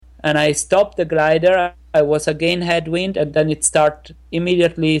and I stopped the glider. I was again headwind, and then it started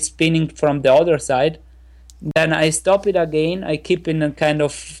immediately spinning from the other side. Then I stop it again. I keep in a kind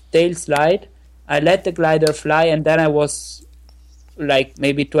of tail slide. I let the glider fly, and then I was like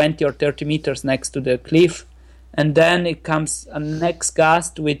maybe 20 or 30 meters next to the cliff. And then it comes a next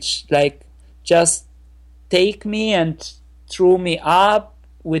gust, which like just take me and threw me up.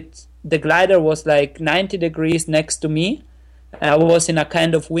 With the glider was like 90 degrees next to me. I was in a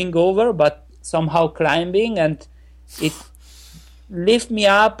kind of wing over, but somehow climbing, and it lift me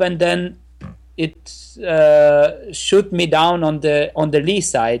up, and then it shoot me down on the lee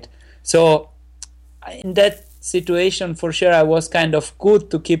side. So in that situation, for sure, I was kind of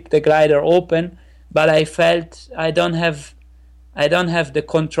good to keep the glider open, but I felt I don't have the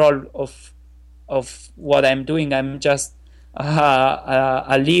control of what I'm doing. I'm just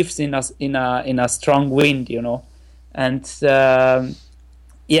a leaves in a strong wind, and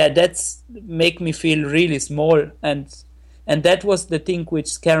that's make me feel really small, and that was the thing which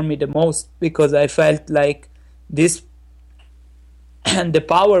scared me the most, because I felt like this and the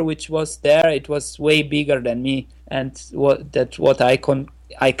power which was there, it was way bigger than me, and what I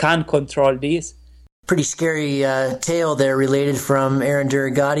can't control this. Pretty scary tale there related from Aaron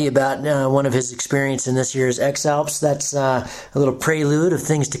Durigati about one of his experience in this year's X Alps. That's a little prelude of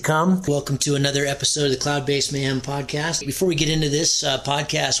things to come. Welcome to another episode of the Cloud-Based Mayhem podcast. Before we get into this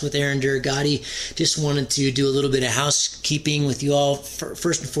podcast with Aaron Durigati, just wanted to do a little bit of housekeeping with you all.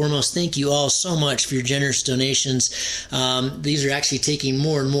 First and foremost, thank you all so much for your generous donations. These are actually taking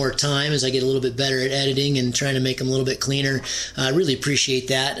more and more time as I get a little bit better at editing and trying to make them a little bit cleaner. I really appreciate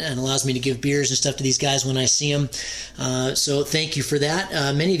that, and allows me to give beers and stuff to these guys when I see them. So thank you for that.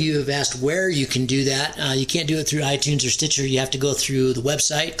 Many of you have asked where you can do that. You can't do it through iTunes or Stitcher. You have to go through the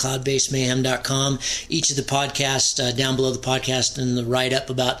website, cloudbasedmayhem.com. Each of the podcasts, down below the podcast and the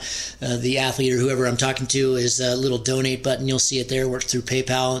write-up about the athlete or whoever I'm talking to is a little donate button. You'll see it there. It works through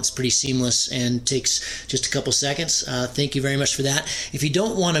PayPal. It's pretty seamless and takes just a couple seconds. Thank you very much for that. If you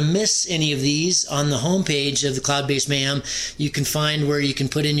don't want to miss any of these, on the homepage of the Cloud-Based Mayhem, you can find where you can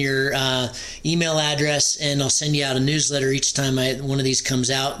put in your email address, and I'll send you out a newsletter each time one of these comes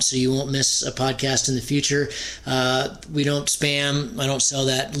out, so you won't miss a podcast in the future. We don't spam. I don't sell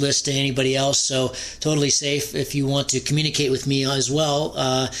that list to anybody else, so totally safe. If you want to communicate with me as well,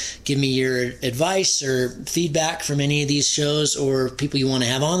 give me your advice or feedback from any of these shows, or people you want to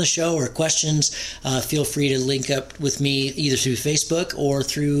have on the show, or questions, feel free to link up with me either through Facebook or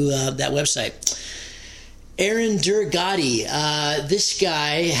through that website. Aaron Durigati, this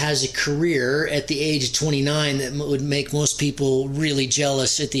guy has a career at the age of 29 that would make most people really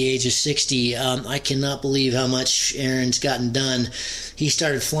jealous at the age of 60. I cannot believe how much Aaron's gotten done. He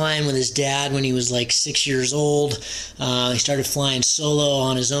started flying with his dad when he was like 6 years old. He started flying solo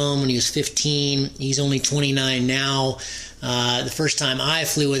on his own when he was 15. He's only 29 now. The first time I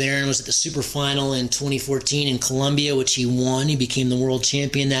flew with Aaron was at the Super Final in 2014 in Colombia, which he won. He became the world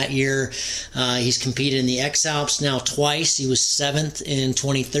champion that year. He's competed in the X Alps now twice. He was 7th in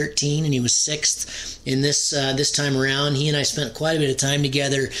 2013, and he was 6th in this time around. He and I spent quite a bit of time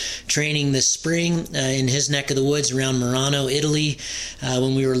together training this spring in his neck of the woods around Murano, Italy,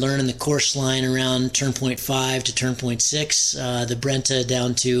 when we were learning the course line around turn point 5 to turn point 6, the Brenta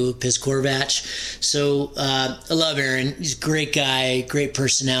down to Piz Corvac. So I love Aaron. He's a great guy, great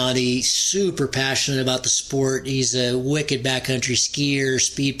personality, super passionate about the sport. He's a wicked backcountry skier,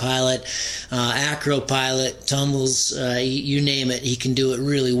 speed pilot, acro pilot, tumbles, you name it. He can do it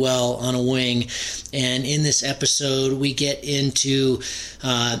really well on a wing. And in this episode, we get into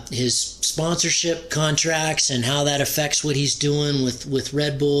his sponsorship contracts and how that affects what he's doing with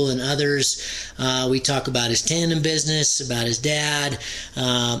Red Bull and others. We talk about his tandem business, about his dad,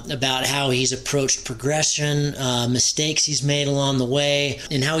 about how he's approached progression, mistakes he's made along the way,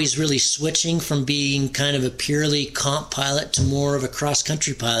 and how he's really switching from being kind of a purely comp pilot to more of a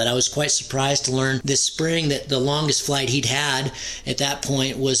cross-country pilot. I was quite surprised to learn this spring that the longest flight he'd had at that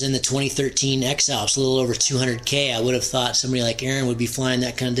point was in the 2013 X Alps, a little over 200K. I would have thought somebody like Aaron would be flying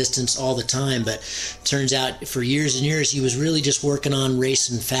that kind of distance all the time, but turns out for years and years he was really just working on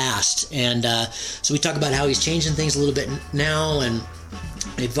racing fast. And so we talk about how he's changing things a little bit now, and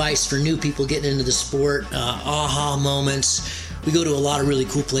advice for new people getting into the sport, aha moments. We go to a lot of really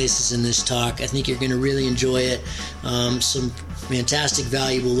cool places in this talk. I think you're going to really enjoy it. Some fantastic,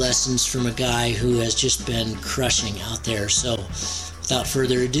 valuable lessons from a guy who has just been crushing out there. So without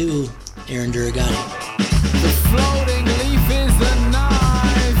further ado, Aaron Durigati. The floating leaf is a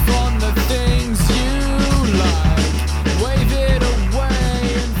knife on the things you like. Wave it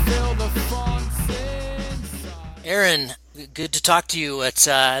away and feel the fonts inside. Aaron, good to talk to you.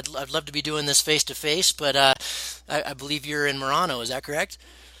 I'd love to be doing this face to face, but I believe you're in Murano. Is that correct?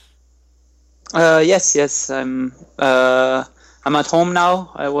 Yes. I'm at home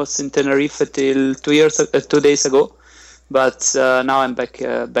now. I was in Tenerife till 2 days ago, but now I'm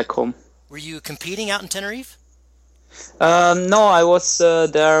back home. Were you competing out in Tenerife? No, I was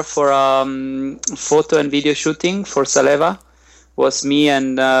there for photo and video shooting for Saleva. Was me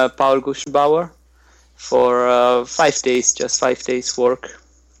and Paul Guschenbauer for 5 days, just 5 days work.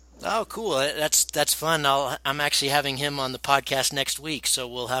 Oh, cool! That's fun. I'm actually having him on the podcast next week, so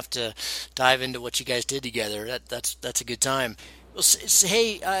we'll have to dive into what you guys did together. That's a good time. Well,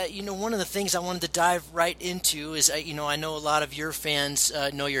 hey, one of the things I wanted to dive right into is, I know a lot of your fans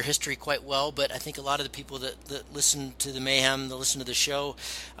know your history quite well, but I think a lot of the people that listen to the Mayhem, that listen to the show,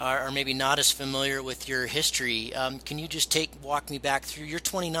 are maybe not as familiar with your history. Can you just walk me back through? You're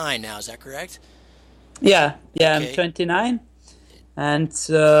 29 now, is that correct? Yeah, okay. I'm 29, and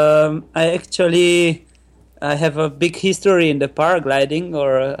I have a big history in the paragliding,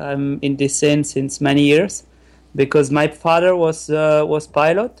 or I'm in this scene since many years. Because my father was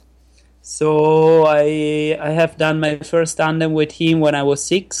pilot, so I have done my first tandem with him when I was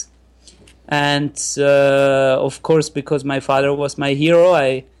 6, and of course because my father was my hero,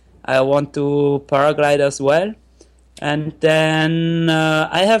 I want to paraglide as well. And then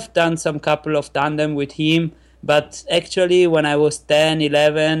I have done some couple of tandem with him, but actually when I was 10,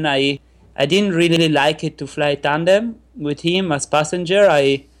 11, I didn't really like it to fly tandem with him as passenger.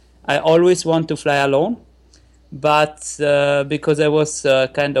 I always want to fly alone. But because I was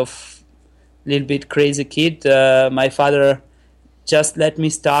kind of a little bit crazy kid, my father just let me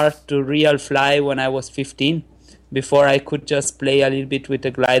start to real fly when I was 15. Before I could just play a little bit with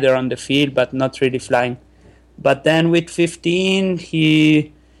the glider on the field, but not really flying. But then with 15,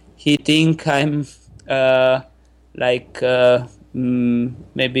 he think I'm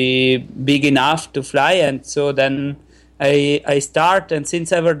maybe big enough to fly, and so then I start, and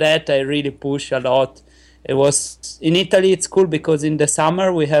since ever that I really push a lot. It was in Italy. It's cool because in the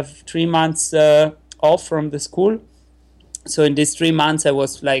summer we have 3 months off from the school. So in these 3 months I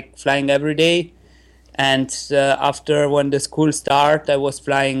was like flying every day, and after when the school start, I was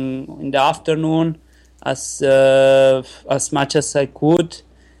flying in the afternoon as much as I could.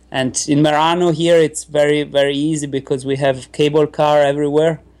 And in Murano here it's very, very easy because we have cable car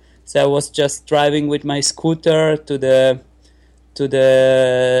everywhere. So I was just driving with my scooter to the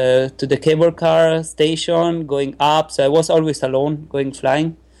cable car station, going up. So I was always alone going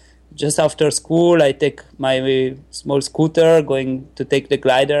flying. Just after school I take my small scooter going to take the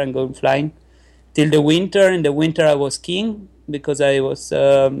glider and going flying till the winter. In the winter I was skiing because I was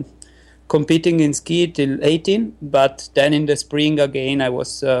competing in ski till 18, but then in the spring again I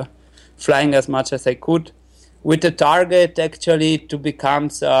was flying as much as I could with the target actually to become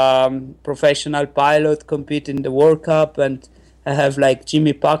professional pilot, compete in the World Cup, and I have like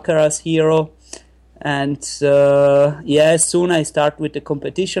Jimmy Packer as hero. And soon I start with the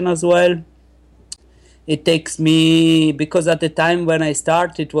competition as well. It takes me, because at the time when I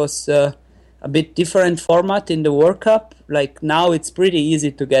start it was a bit different format in the World Cup. Like now it's pretty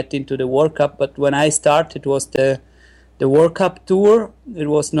easy to get into the World Cup, but when I started it was the World Cup tour. It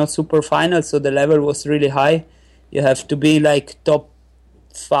was not super final, so the level was really high. You have to be like top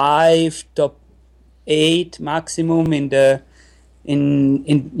 5, top 8 maximum in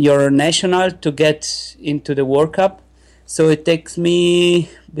your national to get into the World Cup. So it takes me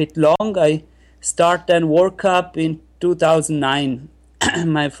a bit long. I start then World Cup in 2009.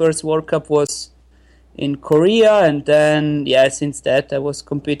 My first World Cup was in Korea, and then since that I was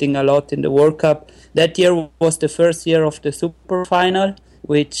competing a lot in the World Cup. That year was the first year of the super final,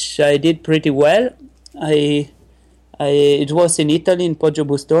 which I did pretty well. It was in Italy, in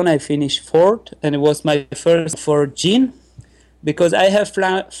Poggio-Bustone. I finished 4th, and it was my first for Gene, because I have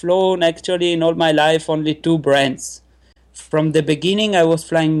flown actually in all my life only 2 brands. From the beginning I was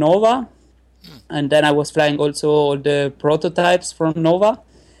flying Nova, and then I was flying also all the prototypes from Nova.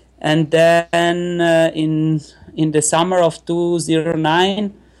 And then in the summer of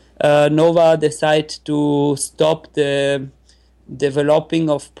 2009, Nova decided to stop the developing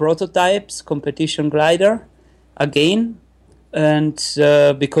of prototypes, competition glider, again. And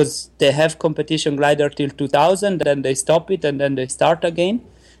because they have competition glider till 2000, then they stop it and then they start again.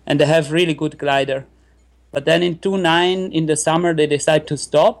 And they have really good glider. But then in 2009, in the summer, they decide to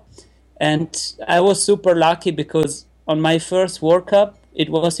stop. And I was super lucky because on my first World Cup, it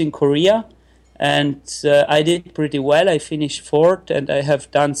was in Korea. And I did pretty well. I finished 4th, and I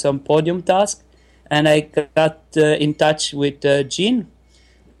have done some podium tasks. And I got in touch with Gene.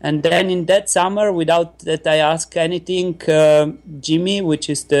 And then in that summer, without that I ask anything, Jimmy, which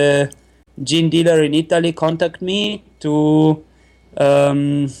is the gene dealer in Italy, contact me to,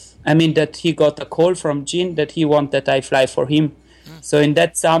 that he got a call from Gene that he want that I fly for him. So in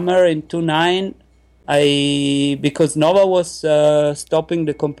that summer in 2009, because Nova was stopping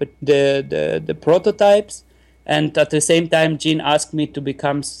the prototypes, and at the same time Gene asked me to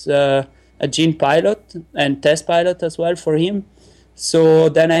become a Gene pilot and test pilot as well for him. So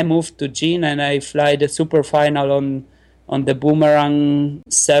then I moved to Gene and I fly the super final on the Boomerang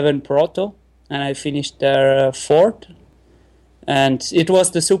 7 Proto, and I finished there fourth. And it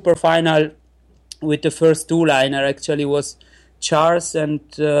was the super final with the first two-liner. Actually was Charles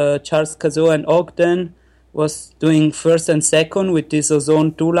Cazot and Ogden was doing first and second with this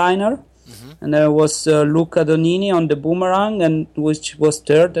Ozone two-liner. Mm-hmm. And there was Luca Donini on the Boomerang, and which was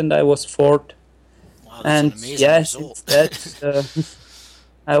third, and I was fourth. Wow, that's an amazing result. That,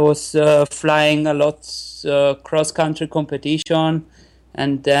 I was flying a lot cross-country competition,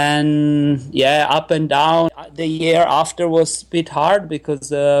 and then up and down. The year after was a bit hard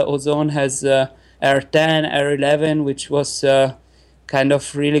because Ozone has R10, R11, which was kind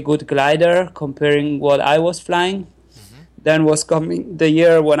of really good glider comparing what I was flying. Mm-hmm. Then was coming the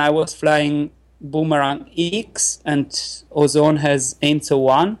year when I was flying Boomerang X, and Ozone has AIMSO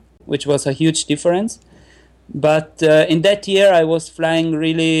 1, which was a huge difference. But in that year I was flying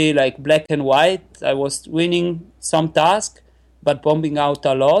really like black and white. I was winning some tasks, but bombing out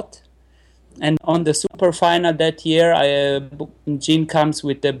a lot. And on the super final that year, Gene comes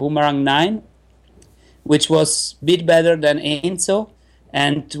with the Boomerang 9, which was a bit better than AIMSO.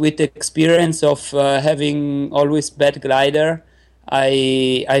 And with the experience of having always bad glider,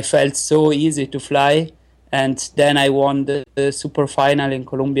 I felt so easy to fly. And then I won the super final in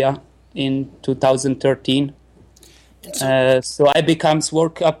Colombia in 2013. So I became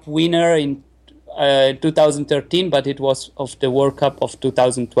World Cup winner in 2013, but it was of the World Cup of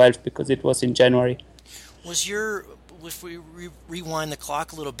 2012 because it was in January. If we rewind the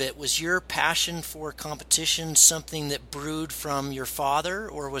clock a little bit, was your passion for competition something that brewed from your father,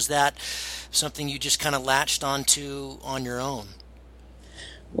 or was that something you just kind of latched onto on your own?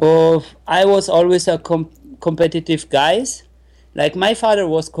 Well, I was always a competitive guy. Like my father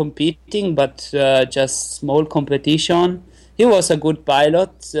was competing, but just small competition. He was a good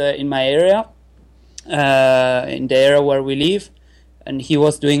pilot in my area, in the area where we live, and he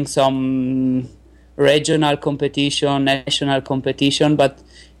was doing some regional competition, national competition, but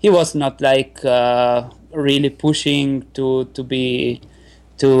he was not like really pushing to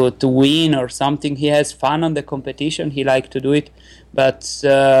win or something. He has fun on the competition. He liked to do it, but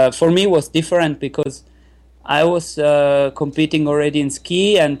for me it was different because I was competing already in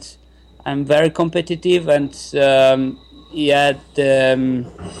ski, and I'm very competitive, and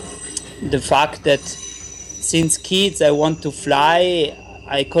the fact that since kids I want to fly,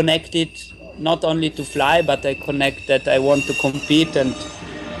 I connected not only to fly, but I connect that I want to compete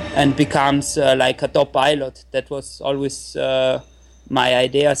and becomes like a top pilot. That was always my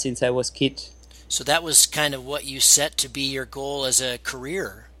idea since I was kid. So that was kind of what you set to be your goal as a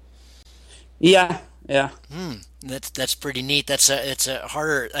career. Yeah. That's pretty neat. It's a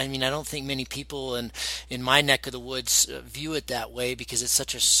harder. I mean, I don't think many people in my neck of the woods view it that way because it's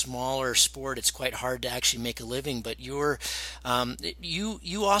such a smaller sport. It's quite hard to actually make a living. But you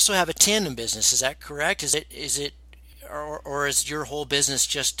also have a tandem business. Is that correct? Is it or is your whole business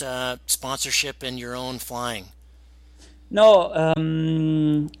just sponsorship and your own flying? No,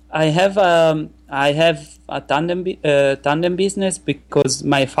 I have a tandem business because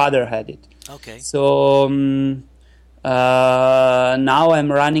my father had it. Okay. So now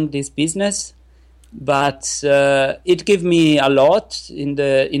I'm running this business, but it gave me a lot in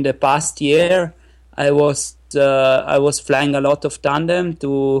the past year. I was flying a lot of tandem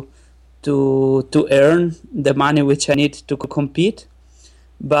to earn the money which I need to compete.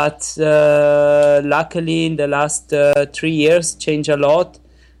 But luckily, in the last 3 years, changed a lot.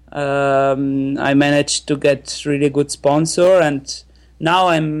 I managed to get really good sponsor, and now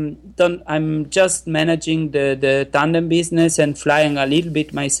I'm just managing the tandem business and flying a little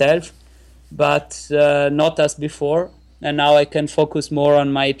bit myself, but not as before. And now I can focus more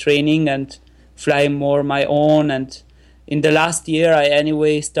on my training and fly more my own. And in the last year, I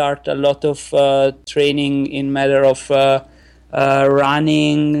anyway start a lot of training in matter of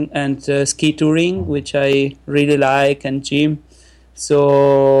running and ski touring, which I really like, and gym.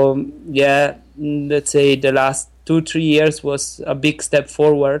 So let's say the last 2-3 years was a big step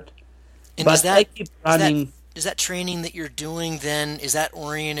forward. And but I keep running. Is that training that you're doing then, is that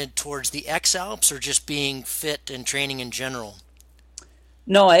oriented towards the X Alps or just being fit and training in general?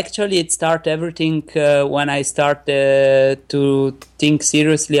 No, actually, it started everything when I started to think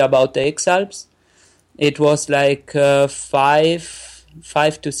seriously about the X Alps. It was like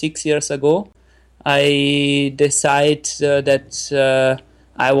 5 to 6 years ago. I decided that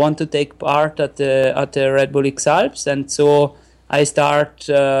I want to take part at the Red Bull X Alps, and so I start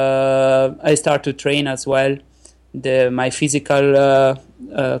to train as well my physical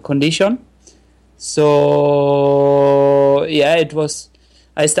condition. So yeah, it was.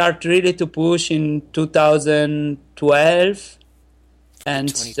 I started really to push in 2012, and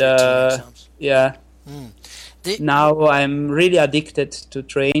 2013 exams. yeah, now I'm really addicted to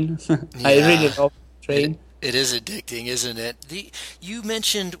train. I really Yeah. love to train. It is addicting, isn't it? You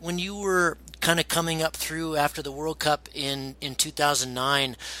mentioned when you were kind of coming up through after the World Cup in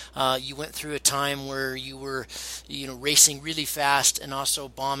 2009, you went through a time where you were, racing really fast and also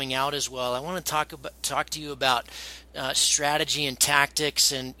bombing out as well. I want to talk to you about strategy and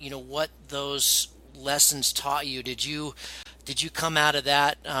tactics, and what those lessons taught you. Did you come out of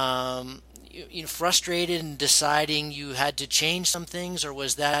that frustrated and deciding you had to change some things, or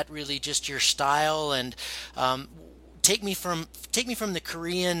was that really just your style? And take me from the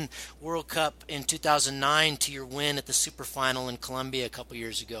Korean World Cup in 2009 to your win at the Super Final in Colombia a couple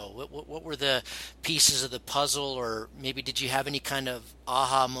years ago. What were the pieces of the puzzle, or maybe did you have any kind of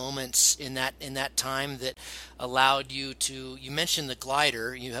aha moments in that time that allowed you to? You mentioned the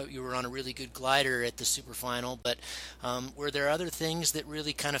glider. You were on a really good glider at the Super Final, but were there other things that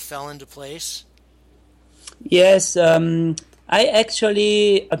really kind of fell into place? Yes, I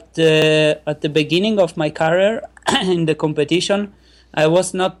actually at the beginning of my career in the competition, I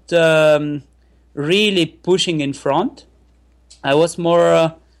was not really pushing in front. I was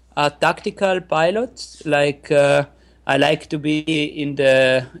more a tactical pilot. Like I like to be in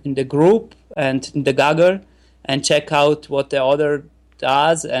the group and in the goggle and check out what the other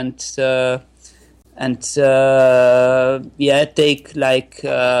does, and take like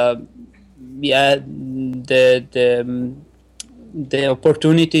the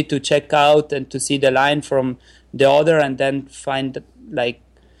opportunity to check out and to see the line from the other, and then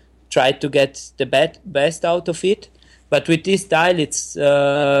try to get the best out of it. But with this style, it's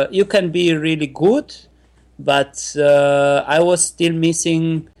you can be really good, but I was still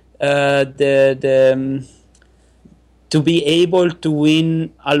missing the to be able to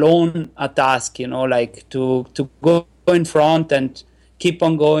win alone a task, like to go in front and keep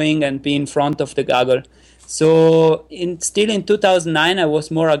on going and be in front of the goggle. So still in 2009, I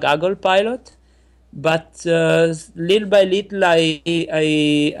was more a goggle pilot, but little by little, I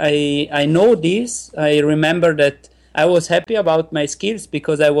know this. I remember that I was happy about my skills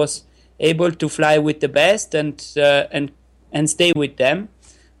because I was able to fly with the best and stay with them,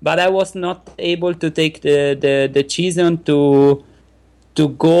 but I was not able to take the decision to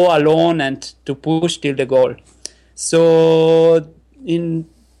go alone and to push till the goal. So in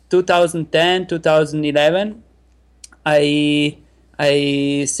 2010, 2011, I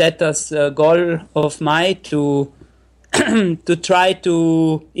set as a goal of mine to to try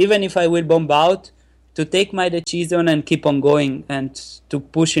to, even if I will bomb out, to take my decision and keep on going and to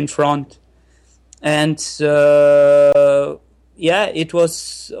push in front. And it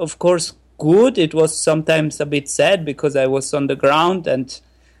was of course good. It was sometimes a bit sad because I was on the ground and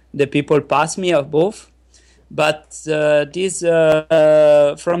the people passed me above. But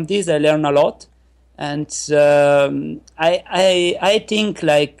from this I learned a lot, and I think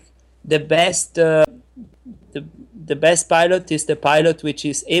like the best pilot is the pilot which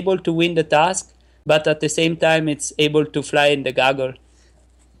is able to win the task, but at the same time it's able to fly in the goggle.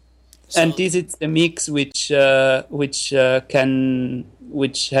 And this is the mix which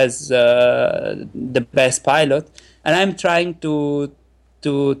has the best pilot, and I'm trying to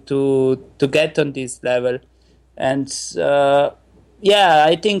get on this level. And I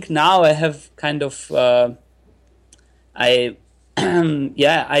think now I have kind of I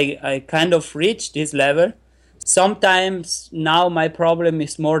kind of reached this level. Sometimes now my problem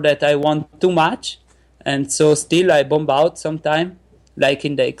is more that I want too much, and so still I bomb out sometime, like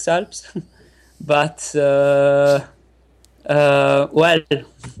in the X Alps. But I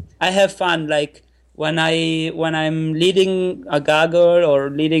have fun. Like when I'm leading a goggle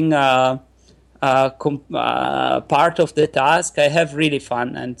or leading a part of the task, I have really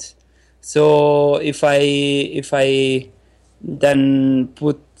fun. And so if I then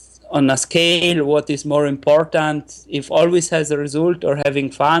put on a scale what is more important, if always has a result or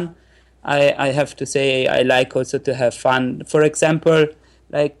having fun, I have to say I like also to have fun. For example,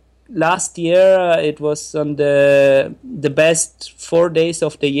 like last year, it was on the best 4 days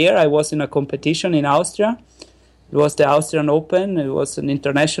of the year. I was in a competition in Austria, It was the Austrian Open. It was an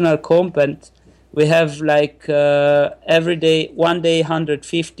international comp, and we have like every day, one day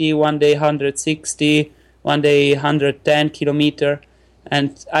 150, one day 160, one day 110 kilometer.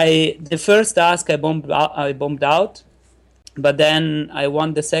 And the first task I bombed out, but then I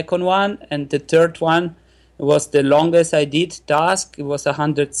won the second one, and the third one was the longest I did task. It was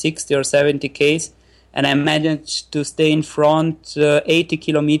 160 or 70 Ks, and I managed to stay in front 80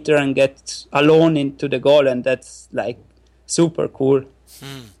 kilometer and get alone into the goal, and that's like super cool.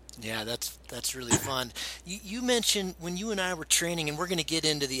 Yeah, that's really fun. You mentioned when you and I were training, and we're going to get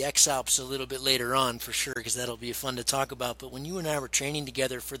into the X Alps a little bit later on for sure, because that'll be fun to talk about. But when you and I were training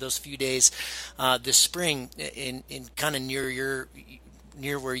together for those few days this spring, in kind of near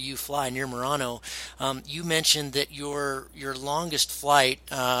where you fly, near Murano, you mentioned that your longest flight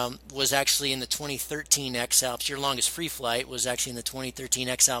was actually in the 2013 X Alps. Your longest free flight was actually in the 2013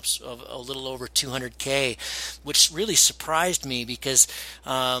 X Alps of a little over 200K, which really surprised me because,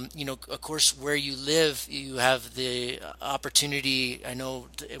 of course, where you live, you have the opportunity, I know,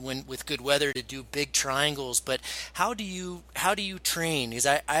 when with good weather to do big triangles. But how do you train?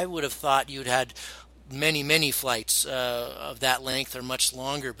 Because I would have thought you'd had many flights of that length or much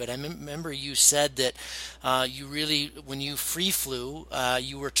longer, but I remember you said that you really, when you free flew,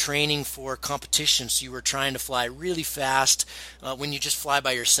 you were training for competition, so you were trying to fly really fast when you just fly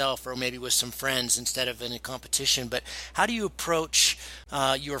by yourself or maybe with some friends instead of in a competition. But how do you approach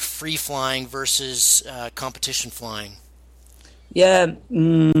your free flying versus competition flying? Yeah,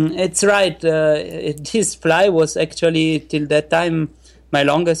 it's right. This flight was actually till that time my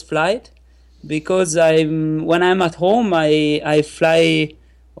longest flight, because when I'm at home, I fly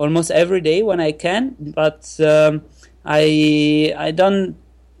almost every day when I can. But I don't,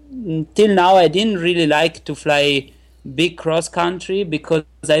 till now I didn't really like to fly big cross country, because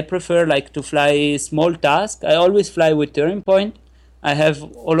I prefer like to fly small tasks. I always fly with turning point. I have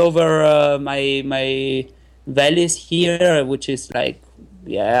all over my valleys here, which is like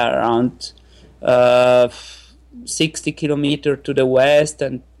around 60 kilometer to the west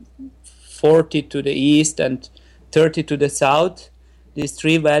and 40 to the east and 30 to the south. These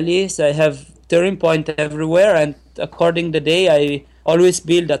three valleys, I have turning point everywhere, and according the day, I always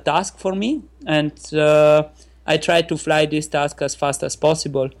build a task for me, and I try to fly this task as fast as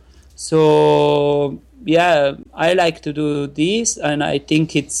possible. So yeah, I like to do this, and I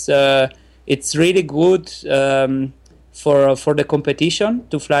think it's really good for the competition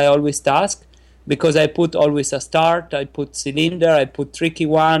to fly always task, because I put always a start, I put cylinder, I put tricky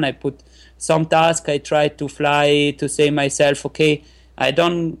one, I put some task. I try to fly to say myself, okay, I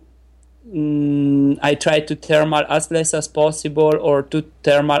try to thermal as less as possible, or to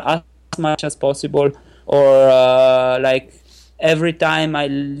thermal as much as possible, or like every time I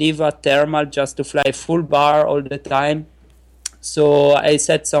leave a thermal just to fly full bar all the time. So I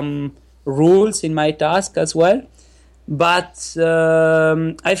set some rules in my task as well. But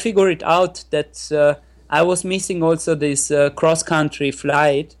I figured it out that I was missing also this cross-country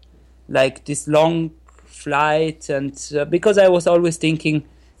flight, like this long flight, and because I was always thinking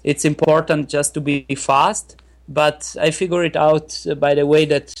it's important just to be fast. But I figured it out by the way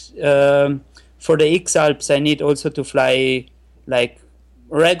that for the X Alps I need also to fly like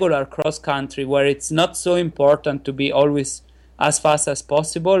regular cross-country, where it's not so important to be always as fast as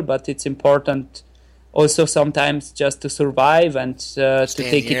possible, but it's important also sometimes just to survive and to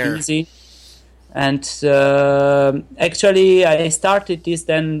take it easy. And actually I started this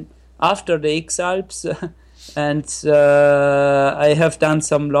then after the X Alps, and I have done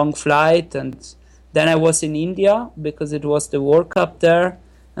some long flight, and then I was in India because it was the World Cup there,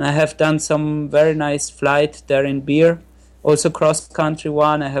 and I have done some very nice flight there in Beer. Also cross country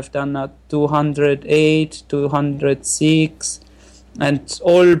one, I have done a 208, 206, and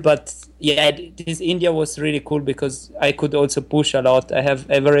all. But yeah, this India was really cool because I could also push a lot. I have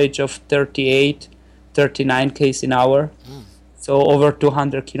average of 38, 39 k's an hour. So over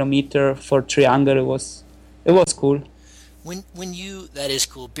 200 kilometer for triangle, it was cool. When you, that is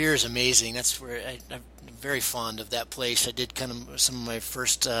cool. Beer is amazing. That's where I'm very fond of that place. I did kind of some of my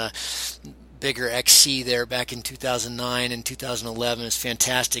first bigger XC there back in 2009 and 2011. It's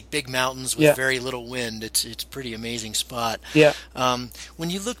fantastic. Big mountains with very little wind. It's a pretty amazing spot. Yeah.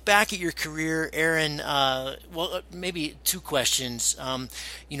 When you look back at your career, Aaron, well, maybe two questions.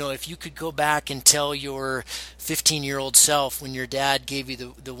 If you could go back and tell your 15-year-old self when your dad gave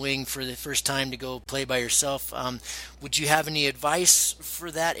you the wing for the first time to go play by yourself, would you have any advice for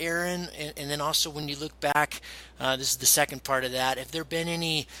that, Aaron? And then also when you look back, this is the second part of that, have there been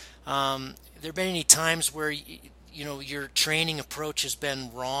any times where your training approach has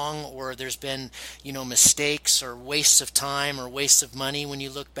been wrong, or there's been, mistakes or wastes of time or wastes of money when you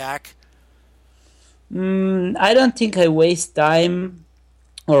look back? I don't think I waste time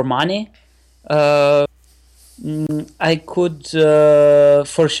or money. Uh, I could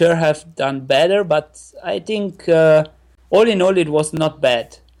for sure have done better, but I think all in all it was not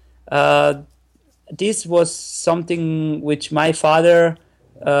bad. Uh, this was something which my father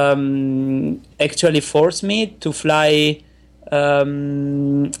actually forced me to fly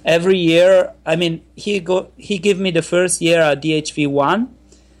every year. I mean, he gave me the first year a DHV-1,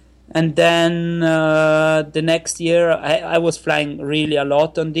 and then the next year I was flying really a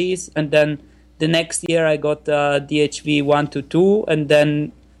lot on these, and then the next year I got a DHV 1 to 2, and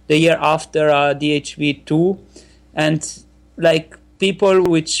then the year after a DHV 2, and like people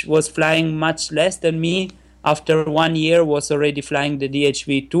which was flying much less than me after 1 year was already flying the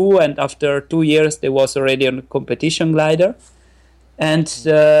DHV 2, and after 2 years they was already on a competition glider. And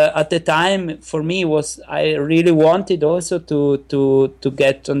at the time, for me, I really wanted also to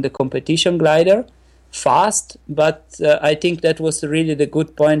get on the competition glider fast, but I think that was really the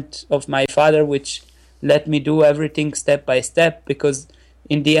good point of my father, which let me do everything step by step, because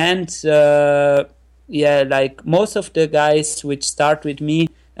in the end, like most of the guys which start with me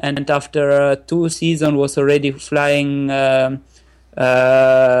and after 2 seasons was already flying more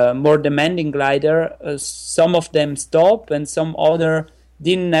demanding glider, some of them stop and some other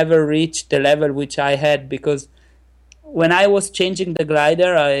didn't never reach the level which I had, because when I was changing the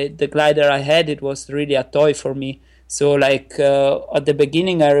glider I had, it was really a toy for me. So like at the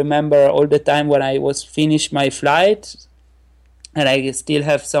beginning, I remember all the time when I was finished my flight and I still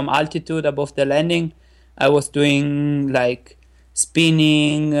have some altitude above the landing, I was doing like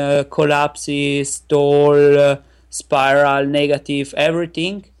spinning, collapses, stall, spiral, negative,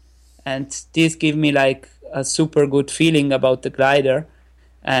 everything. And this gave me like a super good feeling about the glider.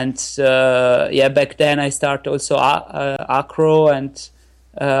 And back then I started also acro, and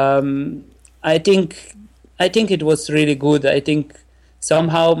I think it was really good. I think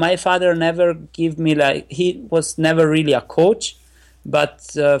somehow my father never gave me he was never really a coach, but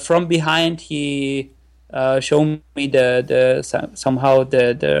from behind he showed me somehow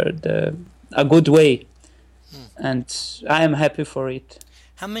a good way, and I am happy for it.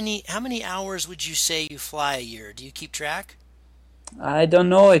 How many hours would you say you fly a year? Do you keep track? I don't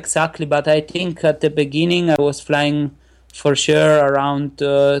know exactly, but I think at the beginning I was flying for sure around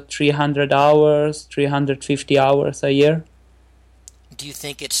 300 hours, 350 hours a year. Do you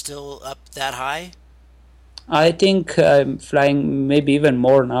think it's still up that high? I think I'm flying maybe even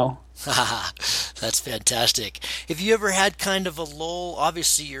more now. That's fantastic. Have you ever had kind of a lull?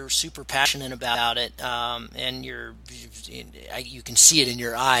 Obviously, you're super passionate about it, and you can see it in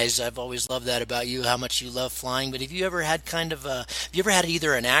your eyes. I've always loved that about you, how much you love flying. But have you ever had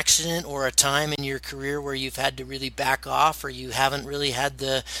either an accident or a time in your career where you've had to really back off, or you haven't really had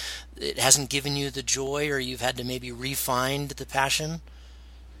it hasn't given you the joy, or you've had to maybe refine the passion?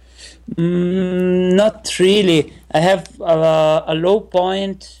 Not really. I have a low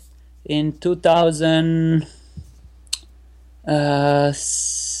point in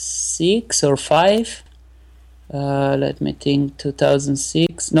 2006 or 5. Let me think.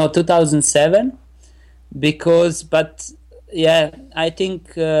 2007. I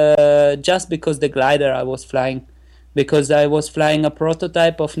think just because the glider I was flying, because I was flying a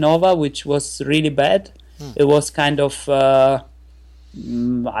prototype of Nova which was really bad. It was kind of I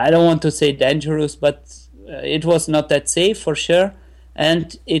don't want to say dangerous, but it was not that safe for sure,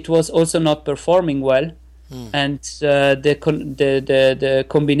 and it was also not performing well. And the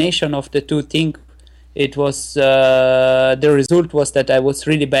combination of the two things, it was the result was that I was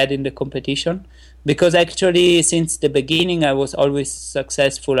really bad in the competition, because actually since the beginning I was always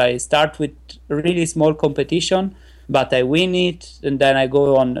successful. I start with really small competition, but I win it, and then I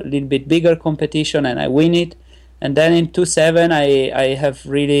go on a little bit bigger competition and I win it. And then in 2007, I have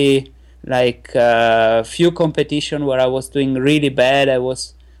really few competition where I was doing really bad. I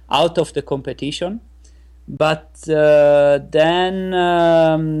was out of the competition. But then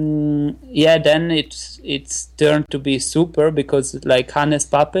it's turned to be super, because like Hannes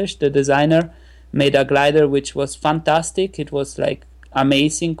Papesch, the designer, made a glider which was fantastic. It was like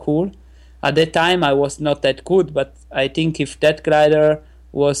amazing, cool. At the time I was not that good, but I think if that glider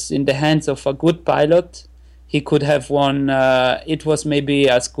was in the hands of a good pilot, he could have won. It was maybe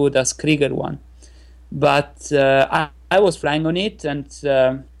as good as Krieger one. But I was flying on it, and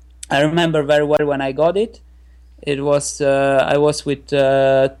I remember very well when I got it. It was I was with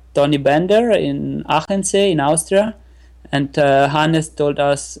Tony Bender in Achensee in Austria, and Hannes told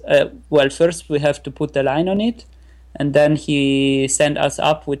us, well, first we have to put the line on it, And then he sent us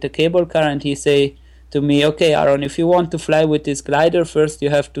up with the cable car, and he say to me, okay, Aaron, if you want to fly with this glider, first you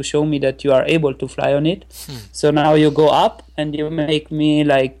have to show me that you are able to fly on it. So now you go up and you make me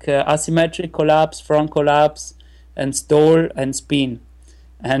like asymmetric collapse, front collapse, and stall and spin.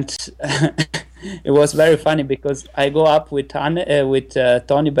 And it was very funny because I go up with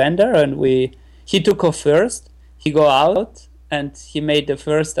Tony Bender, and he took off first. He go out and he made the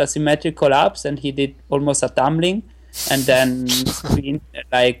first asymmetric collapse, and he did almost a tumbling, and then spin,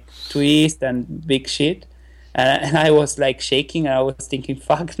 like twist and big shit. And I was like shaking, and I was thinking,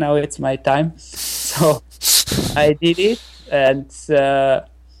 fuck, now it's my time. So I did it, and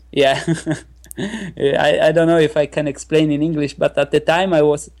yeah. I don't know if I can explain in English, but at the time I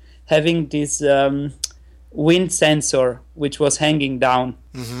was having this wind sensor which was hanging down.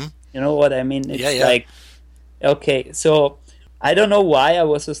 Mm-hmm. You know what I mean? It's Yeah. like, okay, so I don't know why I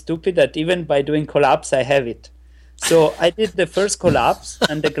was so stupid that even by doing collapse I have it. So I did the first collapse,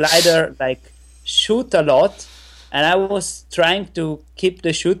 and the glider like shoot a lot, and I was trying to keep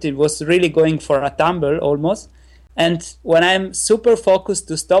the shoot. It was really going for a tumble almost. And when I'm super focused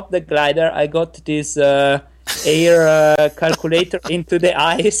to stop the glider, I got this air calculator into the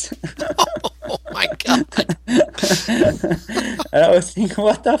eyes. Oh my God. And I was thinking,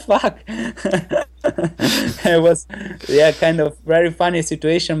 what the fuck? It was, kind of very funny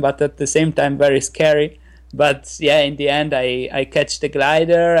situation, but at the same time very scary. But in the end, I catch the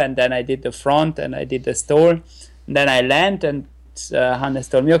glider, and then I did the front, and I did the stall. And then I land, and Hannes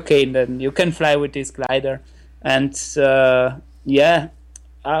told me, okay, then you can fly with this glider. And right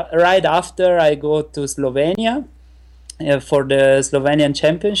after I go to Slovenia for the Slovenian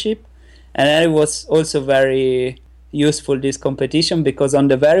Championship, and it was also very useful, this competition, because on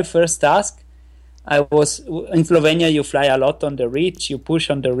the very first task, I was in Slovenia. You fly a lot on the reach, you push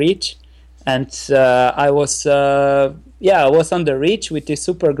on the reach, and I was on the reach with this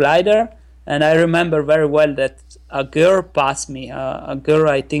super glider, and I remember very well that a girl passed me, a girl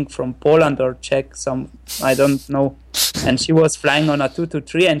I think from Poland or Czech, I don't know, and she was flying on a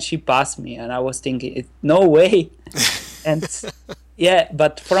 223, and she passed me, and I was thinking, no way. And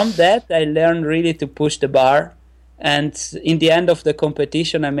but from that I learned really to push the bar, and in the end of the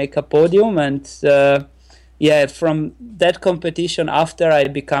competition I make a podium, and from that competition after I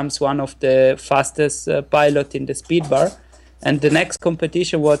becomes one of the fastest pilot in the speed bar. And the next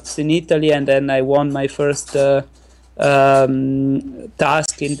competition was in Italy, and then I won my first task in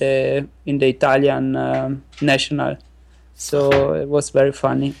the Italian national. So it was very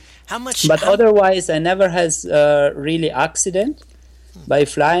funny. But otherwise, I never has really accident by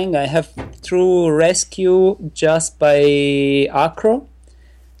flying. I have through rescue just by acro.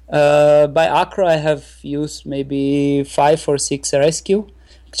 By acro, I have used maybe 5 or 6 rescue.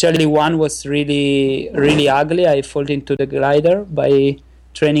 Actually, one was really, really ugly. I fall into the glider by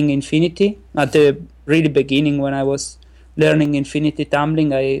training Infinity. At the really beginning, when I was learning Infinity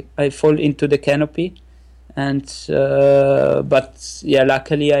tumbling, I fall into the canopy. And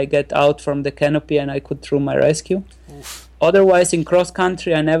luckily I get out from the canopy and I could throw my rescue. Oof. Otherwise, in cross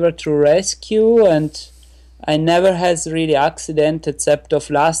country, I never threw rescue, and I never has really accident except of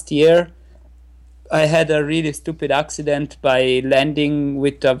last year. I had a really stupid accident by landing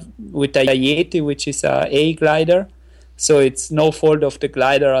with a Yeti, which is a A glider. So it's no fault of the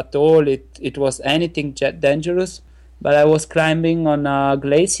glider at all. It was anything dangerous. But I was climbing on a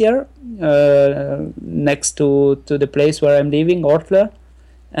glacier next to the place where I'm living, Ortler.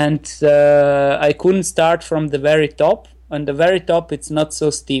 And I couldn't start from the very top. On the very top, it's not so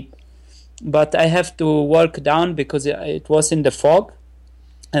steep. But I have to walk down because it was in the fog.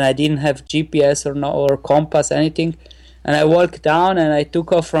 And I didn't have GPS or compass, anything. And I walked down and I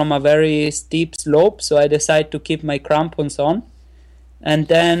took off from a very steep slope. So I decided to keep my crampons on. And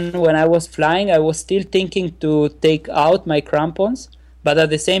then when I was flying, I was still thinking to take out my crampons. But at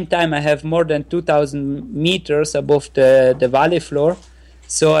the same time, I have more than 2,000 meters above the valley floor.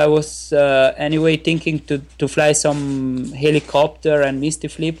 So I was anyway thinking to fly some helicopter and misty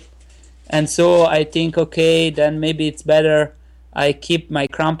flip. And so I think, okay, then maybe it's better I keep my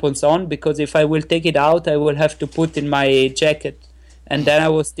crampons on, because if I will take it out, I will have to put in my jacket. And then I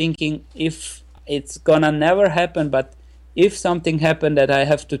was thinking, if it's gonna never happen, but if something happened that I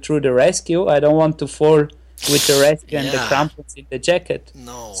have to through the rescue, I don't want to fall with the rescue and the crampons in the jacket.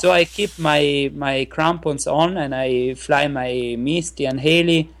 No. So I keep my crampons on and I fly my Misty and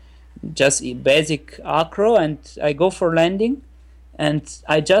Haley, just basic acro, and I go for landing. And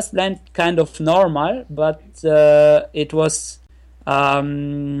I just land kind of normal, but it was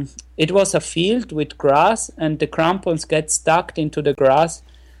a field with grass, and the crampons get stuck into the grass.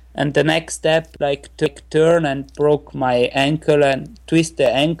 and the next step, like to turn and broke my ankle and twist the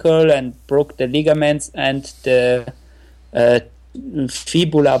ankle and broke the ligaments and the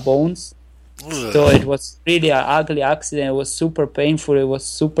fibula bones. So it was really an ugly accident. It was super painful. It was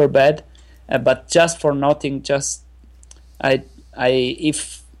super bad, but just for nothing. Just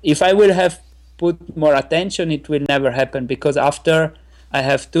if I will have put more attention, it will never happen, because after I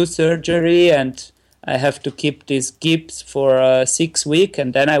have 2 surgery and I have to keep this gips for 6 weeks,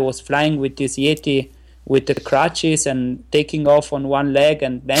 and then I was flying with this Yeti with the crutches and taking off on one leg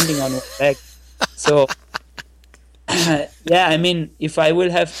and landing on one leg. So yeah, I mean, if I will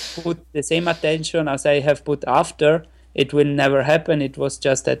have put the same attention as I have put after, it will never happen. It was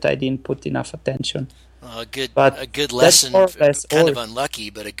just that I didn't put enough attention. A good lesson. Kind of unlucky,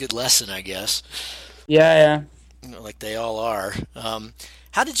 but a good lesson, I guess. Yeah. Like they all are.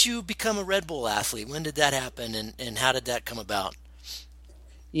 How did you become a Red Bull athlete? When did that happen, and how did that come about?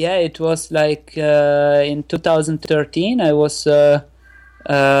 Yeah, it was like in 2013. I was I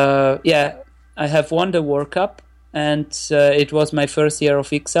have won the World Cup, and it was my first year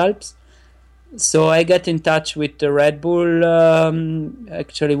of X-Alps. So I got in touch with the Red Bull,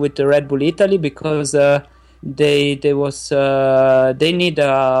 actually with the Red Bull Italy, because they need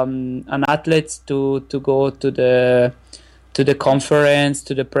an athlete to go to the conference,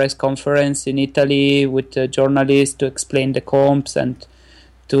 to the press conference in Italy with the journalists to explain the comps and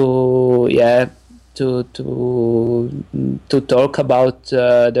to talk about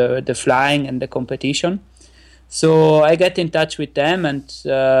the flying and the competition. So I got in touch with them, and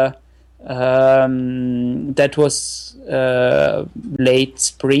that was late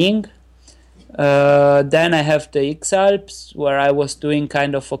spring. Then I have the X-Alps, where I was doing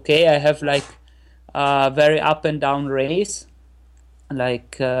kind of okay. I have like a very up and down race.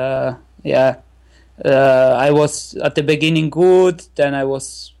 Like I was at the beginning good, then I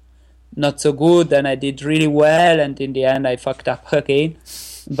was not so good, then I did really well, and in the end I fucked up again.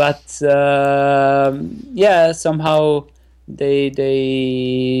 But somehow they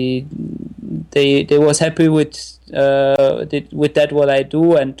was happy with that what I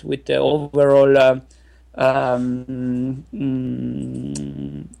do, and with the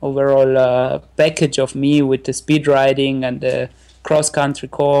overall package of me, with the speed riding and the cross country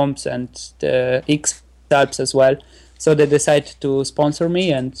comps and the X-Alps as well. So they decided to sponsor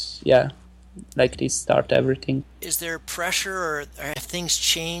me, and like this start everything. Is there pressure, or have things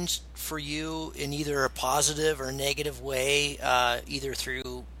changed for you in either a positive or negative way, either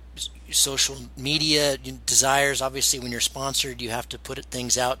through social media desires? Obviously, when you're sponsored, you have to put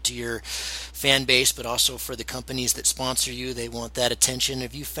things out to your fan base, but also for the companies that sponsor you, they want that attention.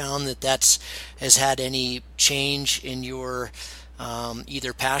 Have you found that has had any change in your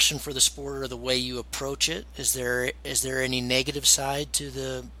either passion for the sport or the way you approach it? Is there any negative side to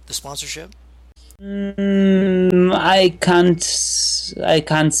the sponsorship? I can't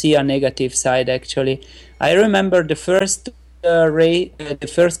see a negative side, actually. I remember the first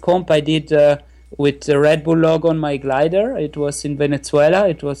the first comp I did with the Red Bull logo on my glider. It was in Venezuela.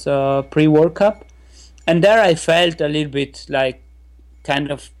 It was a pre-World Cup, and there I felt a little bit like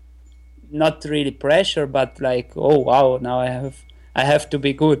kind of not really pressure, but like, oh wow, now I have to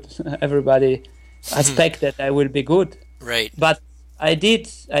be good. Everybody expect that I will be good. Right. But I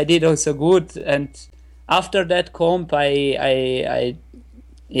did also good, and after that comp, it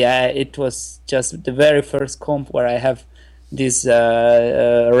was just the very first comp where I have this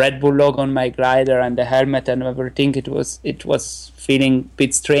Red Bull logo on my glider and the helmet and everything. It was feeling a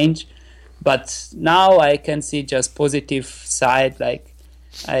bit strange, but now I can see just positive side. Like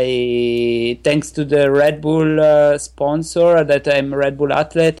thanks to the Red Bull sponsor, that I'm a Red Bull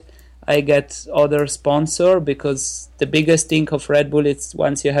athlete, I get other sponsor, because the biggest thing of Red Bull is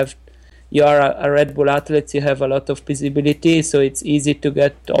once you are a Red Bull athlete, you have a lot of visibility, so it's easy to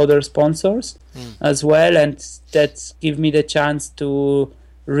get other sponsors as well, and that give me the chance to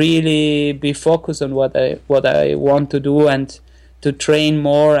really be focused on what I want to do, and to train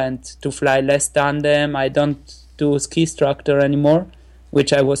more and to fly less tandem. I don't do ski instructor anymore,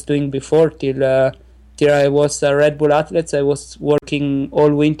 which I was doing before till I was a Red Bull athlete. I was working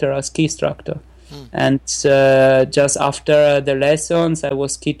all winter as ski instructor. And just after the lessons, I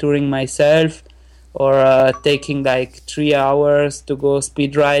was ski touring myself, or taking like 3 hours to go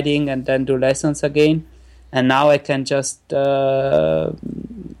speed riding and then do lessons again. And now I can just I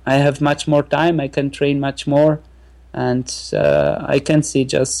have much more time. I can train much more, and I can see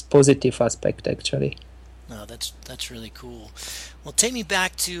just positive aspect, actually. No, that's really cool. Well, take me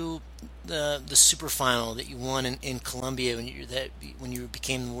back to the super final that you won in Colombia when you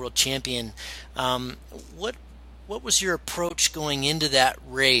became the world champion. What what was your approach going into that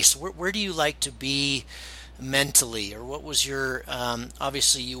race? Where do you like to be mentally, or what was your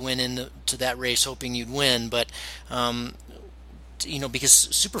obviously you went into that race hoping you'd win, but because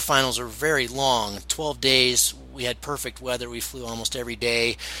super finals are very long, 12 days. We had perfect weather. We flew almost every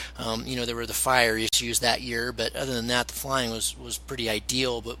day. There were the fire issues that year, but other than that, the flying was pretty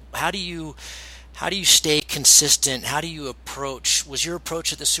ideal. But how do you stay consistent? How do you approach? Was your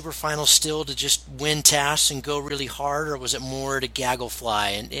approach at the super finals still to just win tasks and go really hard, or was it more to gaggle fly?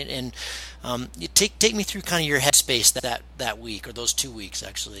 And take me through kind of your headspace that week, or those 2 weeks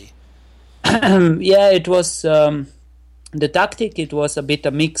actually. Yeah, it was the tactic. It was a bit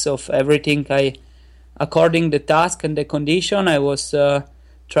a mix of everything. According the task and the condition, I was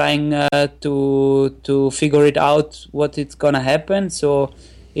trying to figure it out what it's gonna happen. So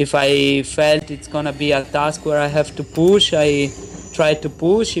if I felt it's gonna be a task where I have to push, I tried to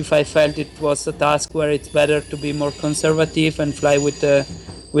push. If I felt it was a task where it's better to be more conservative and fly with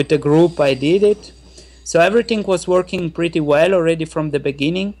the group, I did it. So everything was working pretty well already from the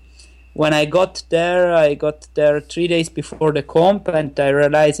beginning. When I got there 3 days before the comp, and I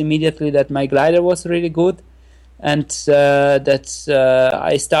realized immediately that my glider was really good, and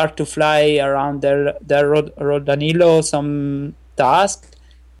I start to fly around the Rodanillo some task.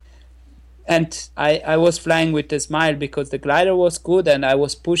 And I was flying with a smile because the glider was good and I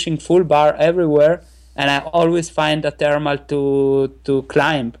was pushing full bar everywhere, and I always find a thermal to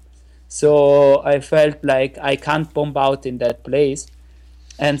climb. So I felt like I can't bomb out in that place.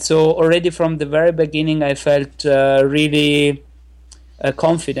 And so already from the very beginning I felt really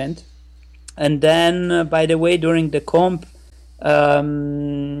confident. And then, by the way, during the comp, I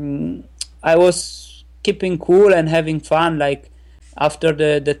was keeping cool and having fun. Like, after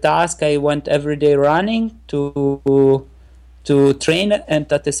the task, I went every day running to train,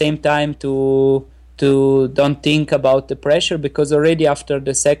 and at the same time to don't think about the pressure, because already after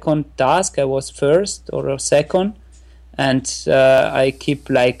the second task I was first or second, and I keep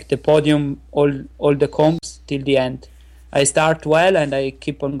like the podium all the comps till the end. I start well and I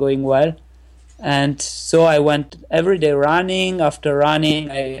keep on going well, and so I went every day running. After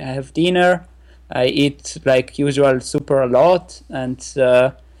running, I have dinner. I eat like usual super a lot, and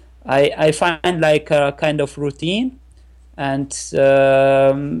I find like a kind of routine, and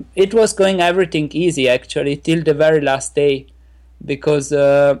it was going everything easy actually till the very last day, because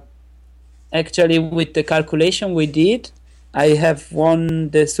actually with the calculation we did, I have won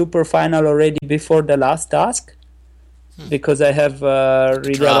the super final already before the last task, because I have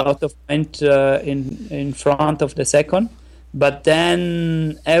really a lot of points in front of the second. But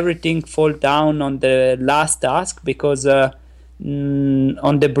then everything fall down on the last task, because on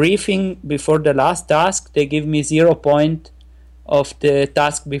the briefing before the last task, they give me 0 point of the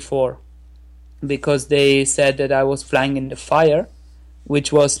task before, because they said that I was flying in the fire,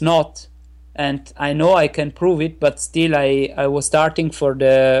 which was not. And I know I can prove it, but still I was starting for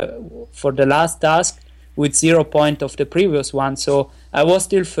the last task with 0 point of the previous one. So I was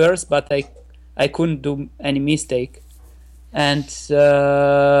still first, but I couldn't do any mistake. And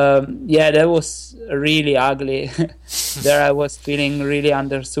that was really ugly. There I was feeling really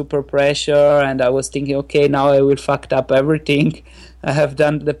under super pressure, and I was thinking, okay, now I will fucked up everything. I have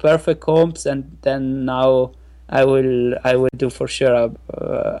done the perfect comps, and then now I will do for sure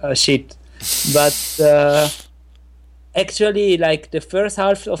a shit. But actually, like the first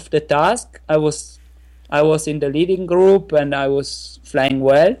half of the task, I was in the leading group and I was flying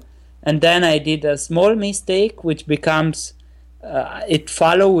well, and then I did a small mistake, which becomes it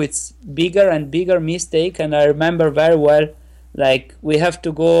follow with bigger and bigger mistake. And I remember very well, like we have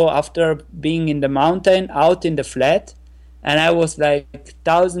to go after being in the mountain out in the flat, and I was like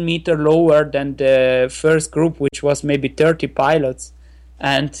 1,000 meters lower than the first group, which was maybe 30 pilots,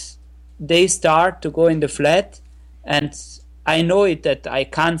 and they start to go in the flat, and I know it that I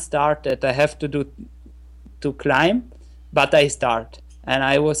can't start, that I have to climb, but I start. And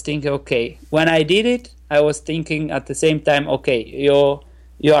I was thinking, okay, when I did it, I was thinking at the same time, okay,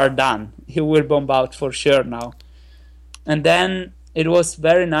 you are done. You will bomb out for sure now. And then it was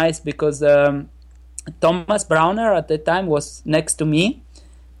very nice, because Thomas Brauner at the time was next to me,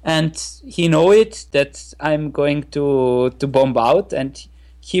 and he know it that I'm going to bomb out, and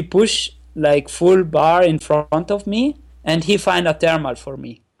he pushed like full bar in front of me, and he find a thermal for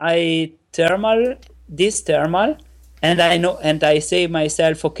me. I this thermal, and I know, and I say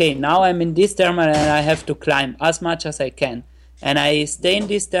myself, okay, now I'm in this thermal and I have to climb as much as I can. And I stay in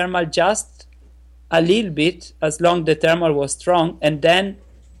this thermal just a little bit, as long the thermal was strong, and then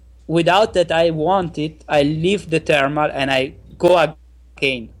without that I want it, I leave the thermal and I go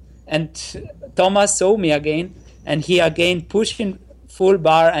again. And Thomas saw me again, and he again pushing full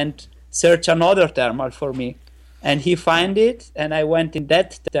bar and search another thermal for me, and he find it, and I went in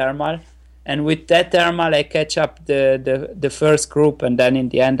that thermal, and with that thermal I catch up the first group, and then in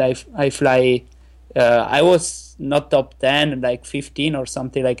the end I fly. I was not top 10, like 15 or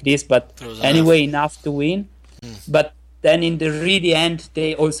something like this, but anyway enough to win. But then in the really end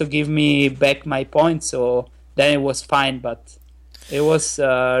they also give me back my points, so then it was fine, but it was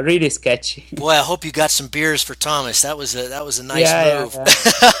really sketchy. Boy, I hope you got some beers for Thomas. That was a nice move. Yeah.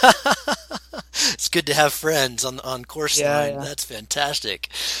 It's good to have friends on course line. That's fantastic.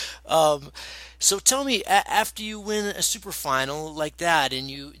 So tell me, after you win a super final like that, and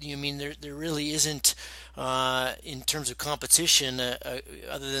you mean there really isn't, in terms of competition,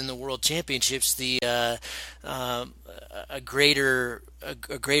 other than the World Championships, a greater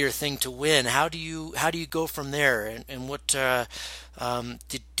thing to win. How do you go from there? And what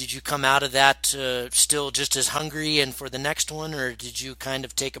did you come out of that still just as hungry and for the next one, or did you kind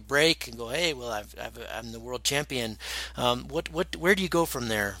of take a break and go, hey, well, I'm the world champion? Where do you go from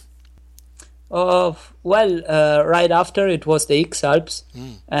there? Right after it was the X Alps,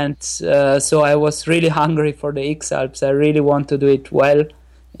 and so I was really hungry for the X Alps. I really want to do it well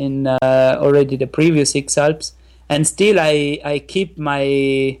in already the previous X Alps, and still I keep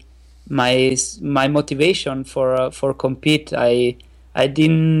my motivation for compete. I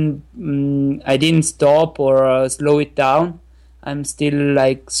didn't stop or slow it down. I'm still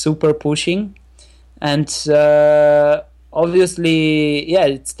like super pushing, and obviously, yeah,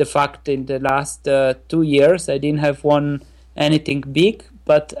 it's the fact in the last 2 years I didn't have won anything big,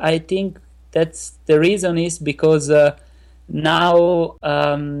 but I think that's the reason is because now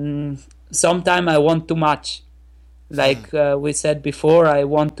sometimes I want too much. Like we said before, I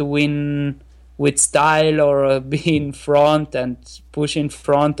want to win with style or be in front and push in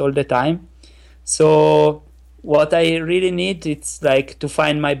front all the time. So what I really need is like to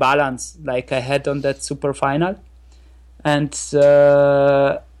find my balance, like I had on that super final. And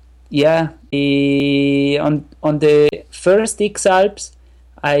on the first X Alps,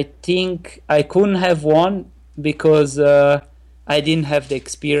 I think I couldn't have won because I didn't have the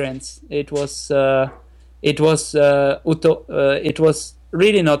experience. It was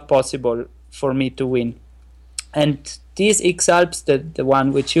really not possible for me to win. And these X Alps, the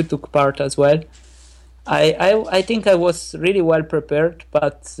one which you took part as well, I think I was really well prepared,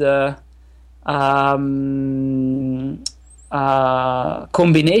 but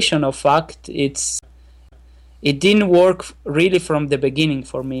combination of fact it didn't work really from the beginning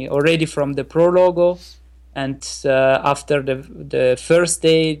for me, already from the prologo, and after the first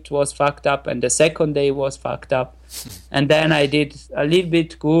day it was fucked up, and the second day was fucked up, and then I did a little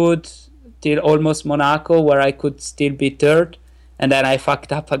bit good till almost Monaco, where I could still be third, and then I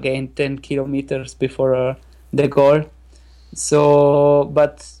fucked up again 10 kilometers before the goal. So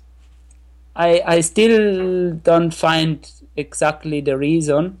but I still don't find exactly the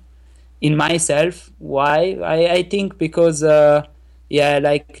reason in myself why. I think because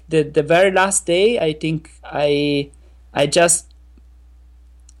like the very last day, I think I just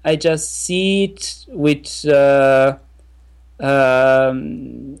see it with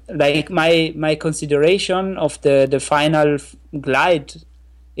like my consideration of the final glide.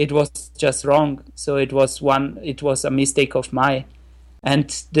 It was just wrong, so it was a mistake of mine.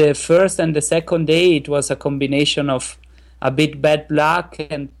 And the first and the second day, it was a combination of a bit bad luck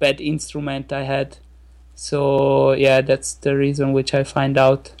and bad instrument I had. So yeah, that's the reason which I find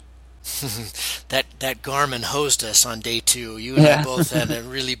out. that Garmin hosed us on day 2. You and I both had a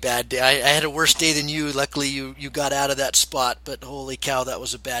really bad day. I had a worse day than you. Luckily, you got out of that spot, but holy cow, that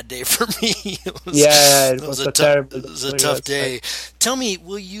was a bad day for me. It was a tough day. Tell me,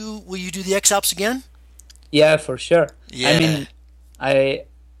 will you do the X Alps again? Yeah, for sure. Yeah. I mean,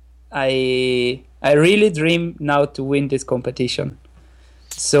 I really dream now to win this competition.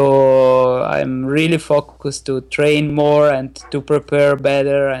 So I'm really focused to train more and to prepare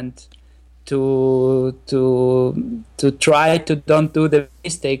better and to try to don't do the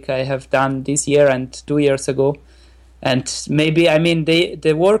mistake I have done this year and 2 years ago. And maybe, I mean,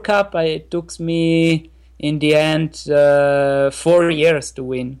 the World Cup, it took me in the end 4 years to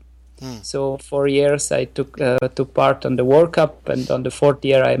win. So 4 years I took part on the World Cup, and on the 4th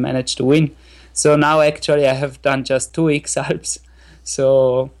year I managed to win. So now actually I have done just 2 X Alps.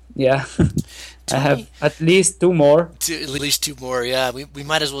 So yeah, I have at least 2 more. At least 2 more, yeah. We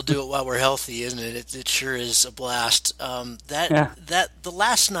might as well do it while we're healthy, isn't it? It sure is a blast. That the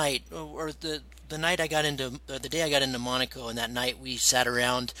last night, or the night I got into the day I got into Monaco, and that night we sat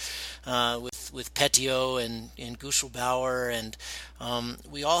around with with Petio and Guschelbauer, and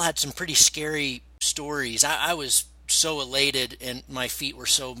we all had some pretty scary stories. I was so elated, and my feet were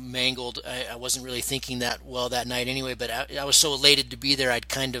so mangled. I wasn't really thinking that well that night anyway, but I was so elated to be there. I'd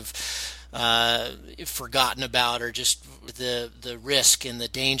kind of forgotten about, or just the risk and the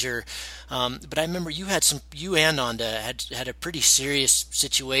danger. But I remember you and Nanda had a pretty serious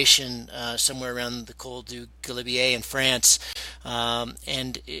situation somewhere around the Col du Galibier in France,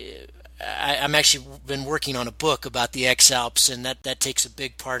 and I'm actually been working on a book about the X Alps, and that takes a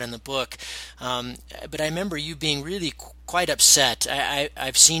big part in the book. But I remember you being really quite upset.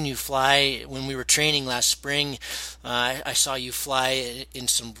 I've seen you fly when we were training last spring. I saw you fly in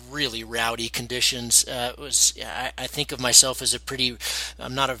some really rowdy conditions. I think of myself as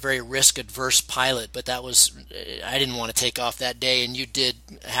I'm not a very risk adverse pilot, but I didn't want to take off that day, and you did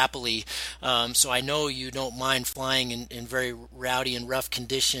happily. So I know you don't mind flying in very rowdy and rough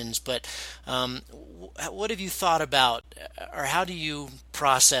conditions, but what have you thought about, or how do you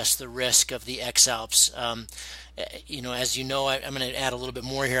process the risk of the X Alps? As you know, I'm going to add a little bit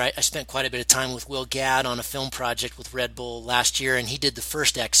more here. I spent quite a bit of time with Will Gadd on a film project with Red Bull last year, and he did the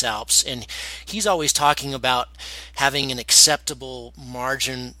first X Alps, and he's always talking about having an acceptable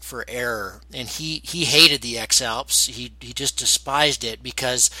margin for error. And he hated the X Alps. He just despised it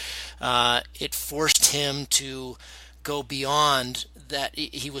because it forced him to go beyond that.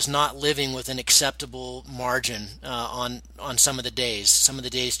 He was not living with an acceptable margin on some of the days. Some of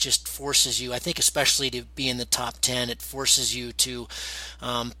the days just forces you, I think especially to be in the top 10, it forces you to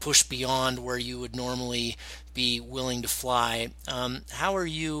push beyond where you would normally be willing to fly.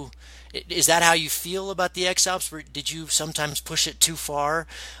 Is that how you feel about the X Alps? Did you sometimes push it too far?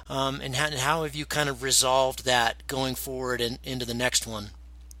 And how have you kind of resolved that going forward and into the next one?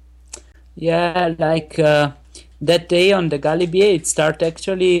 Yeah, that day on the Galibier,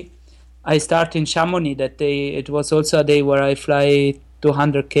 I start in Chamonix that day. It was also a day where I fly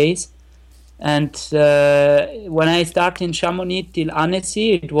 200 Ks. And when I start in Chamonix till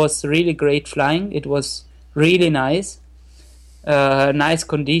Annecy, it was really great flying. It was really nice. Nice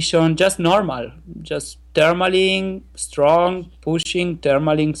condition, just normal. Just thermaling, strong, pushing,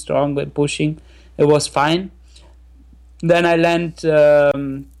 thermaling, strong, pushing. It was fine. Then I land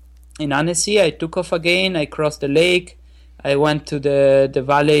in Annecy. I took off again. I crossed the lake. I went to the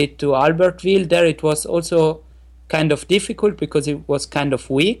valley to Albertville. There it was also kind of difficult because it was kind of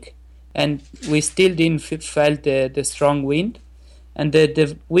weak, and we still didn't felt the strong wind. And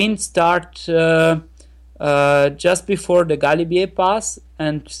the wind start just before the Galibier Pass,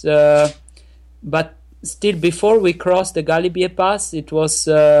 and but still before we crossed the Galibier Pass, it was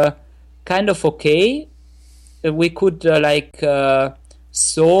kind of okay. We could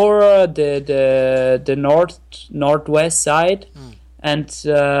soar the northwest side, and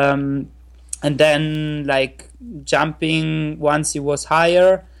then jumping once it was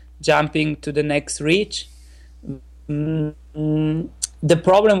higher, jumping to the next reach. The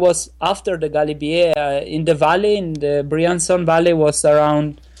problem was after the Galibier, in the valley, in the Briançon Valley, was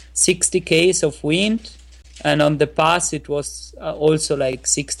around 60 k's of wind, and on the pass it was also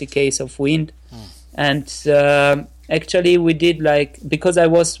 60 k's of wind. And actually we did because I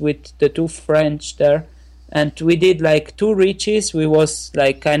was with the two French there, and we did 2 reaches. We was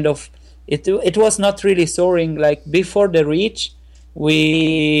it was not really soaring. Before the reach,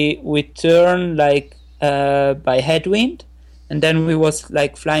 we turned by headwind, and then we was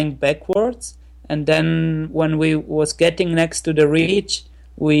flying backwards, and then when we was getting next to the reach,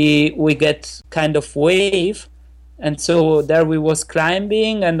 we get kind of wave, and so there we was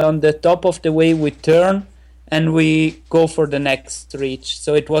climbing, and on the top of the wave we turn and we go for the next reach.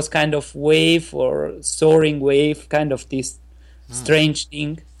 So it was kind of wave or soaring wave, kind of this strange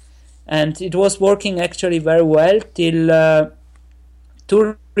thing. And it was working actually very well till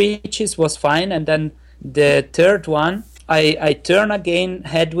 2 reaches was fine, and then the third one I turn again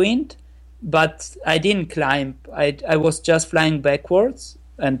headwind, but I didn't climb. I was just flying backwards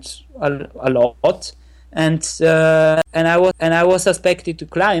and a lot, and I was expected to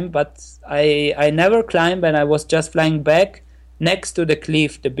climb, but I never climbed, and I was just flying back next to the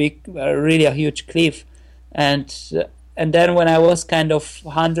cliff, the big, really a huge cliff, and then when I was kind of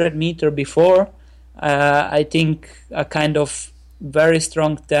 100 meters before, I think a kind of very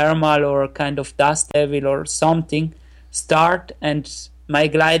strong thermal or kind of dust devil or something start, and my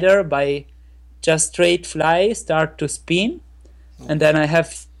glider by just straight fly start to spin, and then I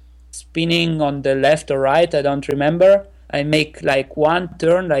have spinning on the left or right, I don't remember. I make one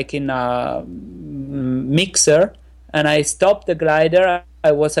turn in a mixer, and I stop the glider.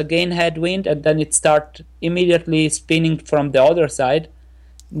 I was again headwind, and then it start immediately spinning from the other side,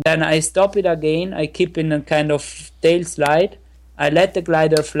 Then I stop it again. I keep in a kind of tail slide. I let the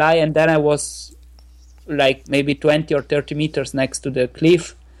glider fly, and then I was like maybe 20 or 30 meters next to the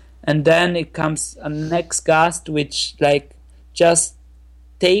cliff. And then it comes a next gust, which like just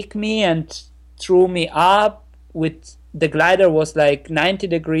take me and threw me up. With the glider was like 90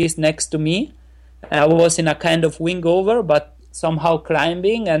 degrees next to me. I was in a kind of wing over, but somehow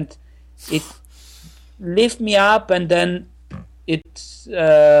climbing, and it lift me up, and then it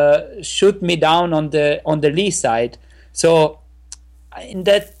shoot me down on the lee side. So in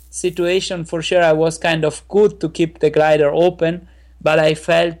that situation, for sure, I was kind of good to keep the glider open, but I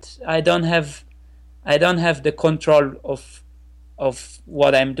felt I don't have the control of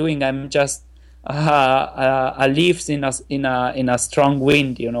what I'm doing. I'm just a leaves in a strong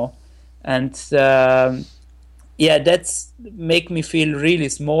wind, you know, and that's make me feel really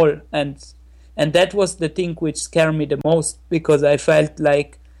small, and that was the thing which scared me the most, because I felt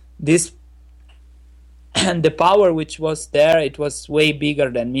like this and the power which was there, it was way bigger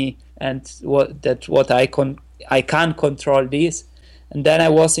than me, and what I can't control this. And then I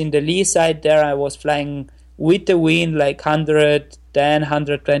was in the lee side there. I was flying with the wind like 110,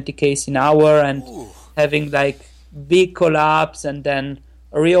 120 k's an hour, and having like big collapse, and then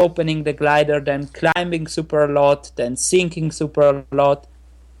reopening the glider, then climbing super a lot, then sinking super a lot.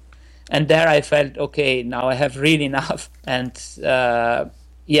 And there I felt, okay, now I have really enough. And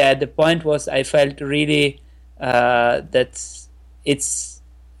the point was I felt really that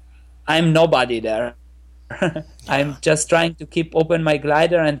I'm nobody there. I'm just trying to keep open my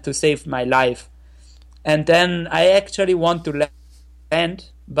glider and to save my life. And then I actually want to land,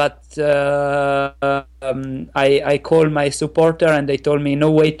 but I called my supporter, and they told me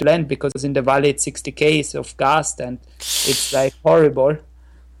no way to land, because in the valley it's 60 k's of gust, and it's like horrible.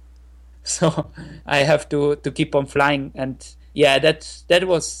 So I have to keep on flying. And that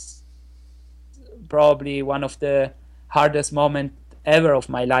was probably one of the hardest moments ever of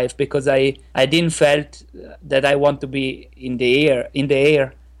my life, because I didn't felt that I want to be in the air.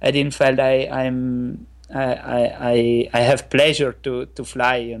 I didn't felt I have pleasure to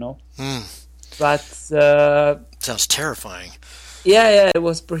fly, you know. But sounds terrifying. Yeah, it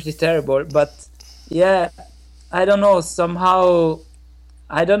was pretty terrible. But I don't know, somehow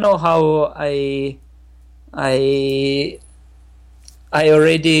I don't know how I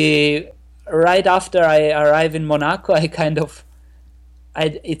already, right after I arrive in Monaco,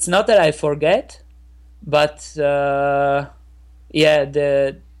 it's not that I forget, but the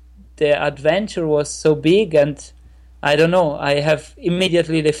adventure was so big, and I don't know, I have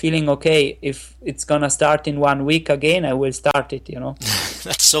immediately the feeling, okay, if it's gonna start in 1 week again, I will start it, you know.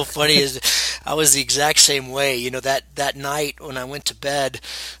 That's so funny. I was the exact same way. You know, that night when I went to bed,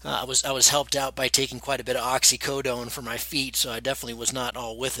 I was helped out by taking quite a bit of oxycodone for my feet, so I definitely was not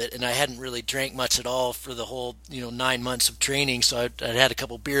all with it, and I hadn't really drank much at all for the whole 9 months of training. So I'd had a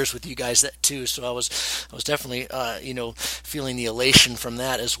couple beers with you guys too. So I was definitely feeling the elation from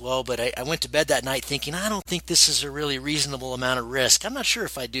that as well. But I went to bed that night thinking, I don't think this is a really reasonable amount of risk. I'm not sure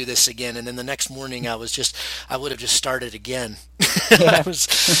if I do this again. And then the next morning I would have just started again. Yeah.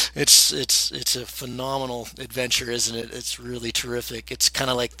 It's a phenomenal adventure, isn't it? It's really terrific. It's kind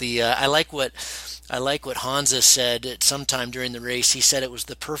of like I like what Hansa said at some time during the race. He said it was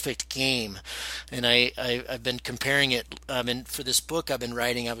the perfect game, and I've been comparing it. For this book I've been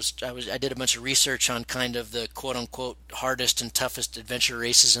writing, I did a bunch of research on kind of the quote unquote hardest and toughest adventure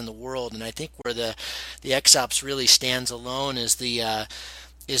races in the world, and I think where the XOPS really stands alone is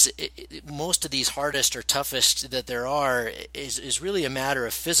most of these hardest or toughest that there are is really a matter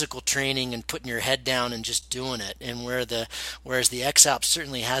of physical training and putting your head down and just doing it. And whereas the XOPS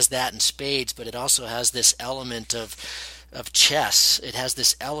certainly has that in spades, but it also has this element of chess. It has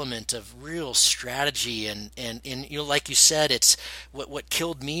this element of real strategy, and like you said, it's what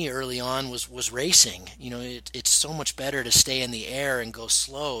killed me early on was racing. It's so much better to stay in the air and go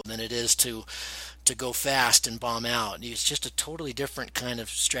slow than it is to go fast and bomb out. It's just a totally different kind of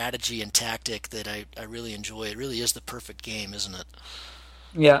strategy and tactic that I really enjoy. It really is the perfect game, isn't it?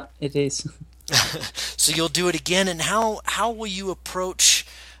 Yeah, it is. So you'll do it again, and how will you approach?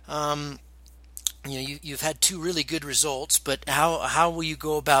 You've had 2 really good results, but how will you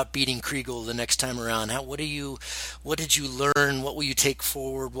go about beating Kriegel the next time around? What did you learn? What will you take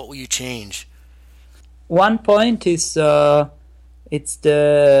forward? What will you change? One point is it's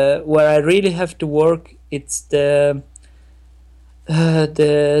where I really have to work. It's the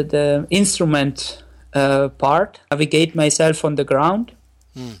instrument part. Navigate myself on the ground,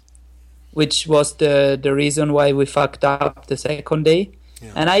 which was the reason why we fucked up the second day.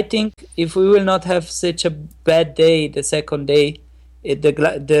 Yeah. And I think if we will not have such a bad day the second day,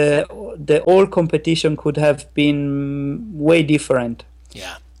 the whole competition could have been way different.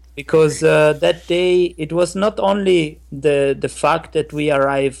 Yeah. Because that day it was not only the fact that we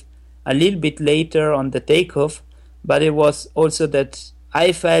arrived a little bit later on the takeoff, but it was also that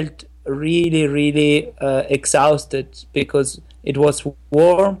I felt really, really exhausted because it was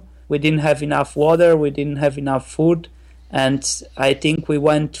warm. We didn't have enough water. We didn't have enough food. And I think we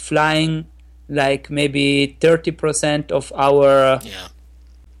went flying like maybe 30% of our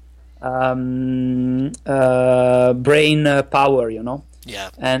brain power, you know.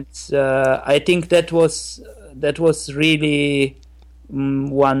 Yeah. And I think that was really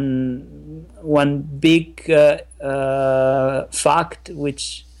one big fact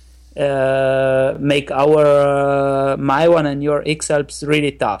which make our my one and your X-Alps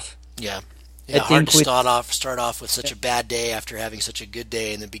really tough. Yeah. Yeah, hard to start off with such a bad day after having such a good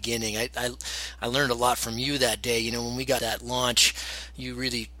day in the beginning. I learned a lot from you that day. You know, when we got that launch, you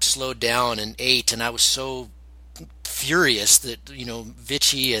really slowed down and ate, and I was so furious that, you know,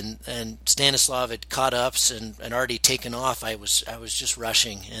 Vichy and Stanislav had caught up and already taken off. I was just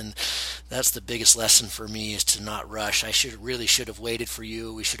rushing, and that's the biggest lesson for me, is to not rush. I really should have waited for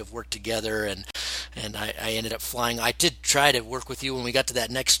you. We should have worked together, and I ended up flying. I did try to work with you when we got to that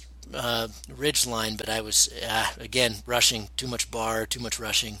next ridge line, but I was again rushing, too much bar, too much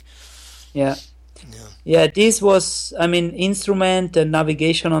rushing. Yeah. This was, I mean, instrument and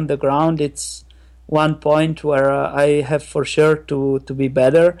navigation on the ground. It's one point where I have for sure to be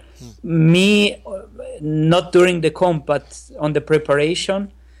better. Me, not during the comp, but on the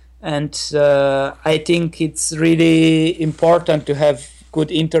preparation. And I think it's really important to have good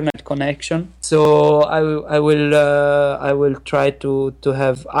internet connection. So I will try to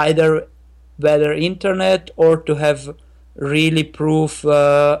have either better internet or to have really proof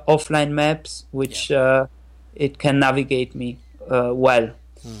offline maps which it can navigate me well.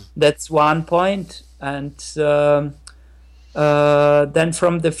 That's one point. And then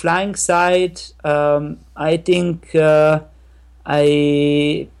from the flying side, I think I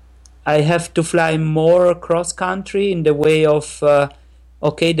have to fly more cross country in the way of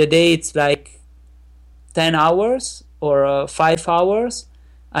okay, the day it's like 10 hours or 5 hours.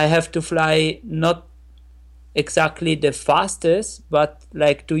 I have to fly not exactly the fastest, but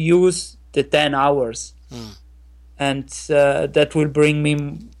like to use the 10 hours. And that will bring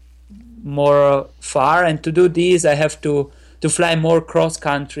me more far. And to do this, I have to fly more cross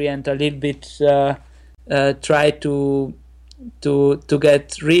country and a little bit try to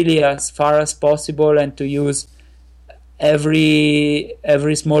get really as far as possible and to use every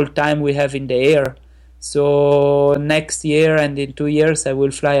small time we have in the air. So next year and in 2 years I will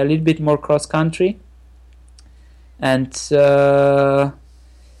fly a little bit more cross country. And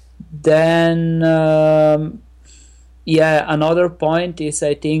then another point is,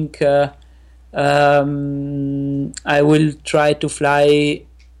 I think I will try to fly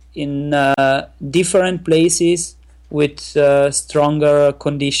in different places with stronger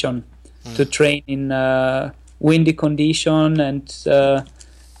condition to train in windy condition and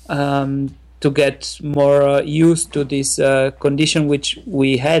to get more used to this condition which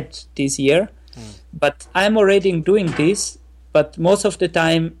we had this year. But I'm already doing this, but most of the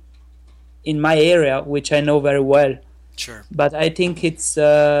time in my area, which I know very well. Sure. But I think it's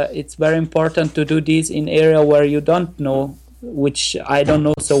very important to do this in area where you don't know, which I don't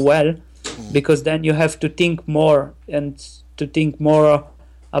know so well, because then you have to think more and to think more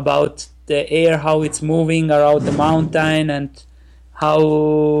about the air, how it's moving around the mountain and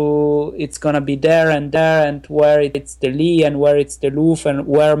how it's gonna be there and where it's the lee and where it's the loof and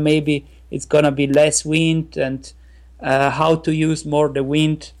where maybe it's gonna be less wind and how to use more the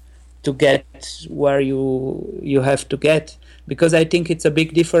wind to get where you have to get. Because I think it's a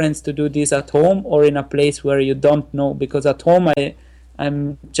big difference to do this at home or in a place where you don't know. Because at home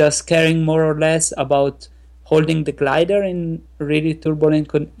I'm just caring more or less about holding the glider in really turbulent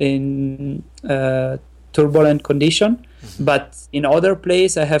condition. But in other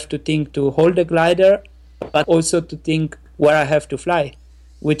place I have to think to hold the glider, but also to think where I have to fly,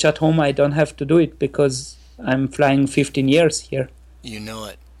 which at home I don't have to do it because I'm flying 15 years here. You know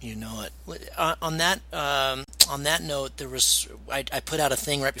it. On that note, there was I put out a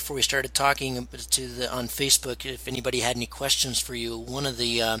thing right before we started talking on Facebook. If anybody had any questions for you, one of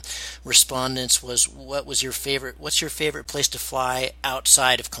the respondents was, "What's your favorite place to fly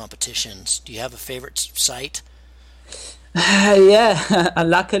outside of competitions? Do you have a favorite site?" Yeah,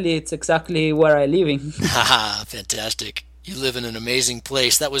 luckily it's exactly where I'm living. Fantastic. You live in an amazing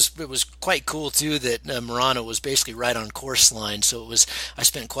place. It was quite cool too that Murano was basically right on course line. So it was I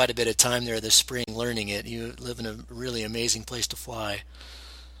spent quite a bit of time there this spring learning it. You live in a really amazing place to fly.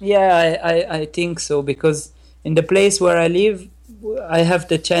 Yeah, I think so, because in the place where I live, I have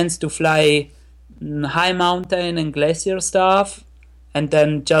the chance to fly high mountain and glacier stuff, and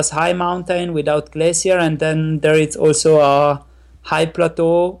then just high mountain without glacier, and then there is also a high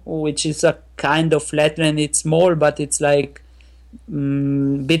plateau, which is a kind of flatland. It's small, but it's like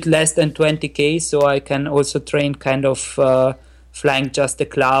bit less than 20K, so I can also train kind of flying just the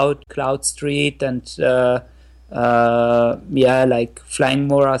cloud street, and yeah, like flying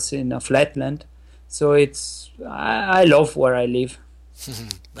more as in a flatland. So I love where I live.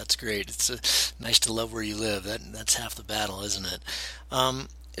 That's great. It's nice to love where you live. That's half the battle, isn't it?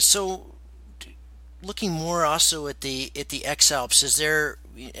 So, looking more also at the X Alps, is there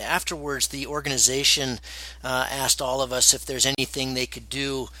afterwards the organization asked all of us if there's anything they could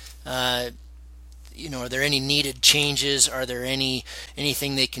do. Are there any needed changes? Are there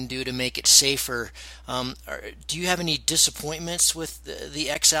anything they can do to make it safer? Do you have any disappointments with the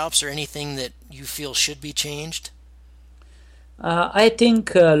X Alps, or anything that you feel should be changed? I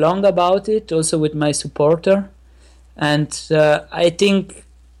think long about it, also with my supporter, and I think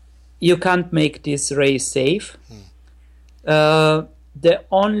you can't make this race safe. The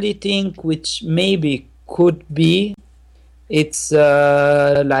only thing which maybe could be, it's to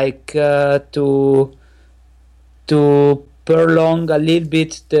prolong a little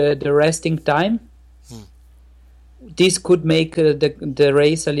bit the resting time. This could make the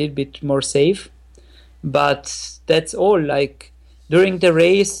race a little bit more safe, but that's all. Like during the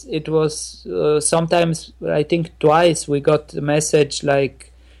race, it was sometimes, I think twice, we got a message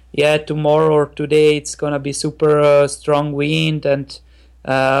like, yeah, tomorrow or today it's gonna be super strong wind, and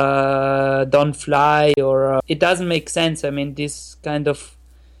don't fly, or it doesn't make sense. I mean, this kind of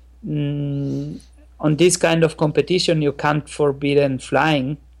on this kind of competition, you can't forbidden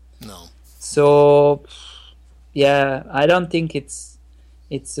flying. No. So yeah, I don't think it's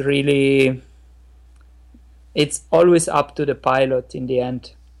really. It's always up to the pilot in the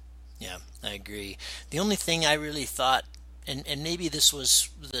end. Yeah, I agree. The only thing I really thought, and maybe this was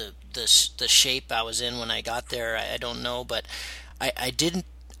the shape I was in when I got there, I don't know, but I did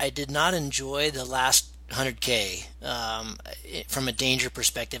not enjoy the last 100K from a danger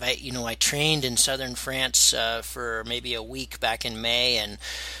perspective. I trained in southern France for maybe a week back in May, and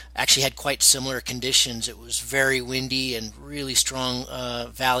actually had quite similar conditions. It was very windy and really strong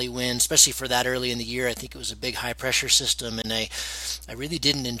valley wind, especially for that early in the year. I think it was a big high pressure system, and I really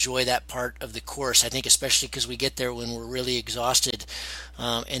didn't enjoy that part of the course. I think especially because we get there when we're really exhausted,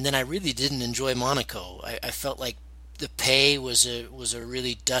 and then I really didn't enjoy Monaco. I felt like the pay was a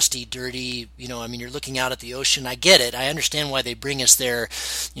really dusty, dirty, I mean, you're looking out at the ocean. I get it. I understand why they bring us there,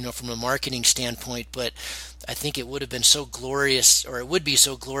 from a marketing standpoint, but I think it would have been so glorious, or it would be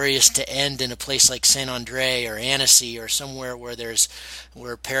so glorious to end in a place like Saint Andre or Annecy or somewhere where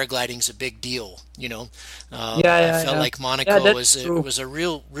paragliding's a big deal. I felt like Monaco was a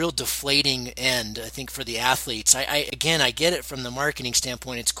real deflating end, I think, for the athletes. I get it from the marketing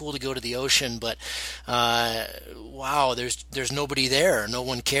standpoint. It's cool to go to the ocean, but wow, there's nobody there. No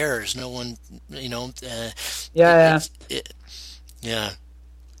one cares. No one, Yeah.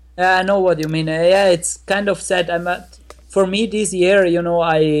 Yeah, I know what you mean. Yeah, it's kind of sad. For me this year,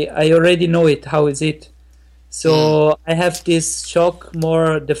 I already know it. How is it? So I have this shock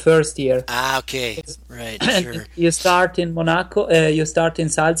more the first year. Ah, okay, right, sure. You start in Monaco. You start in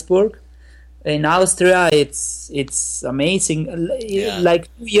Salzburg. In Austria, it's amazing. Yeah. Like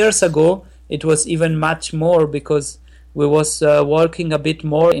 2 years ago, it was even much more because we was walking a bit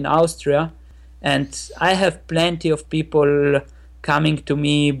more in Austria, and I have plenty of people coming to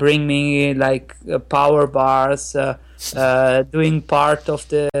me, bring me like power bars, doing part of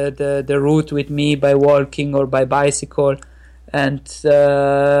the route with me by walking or by bicycle, and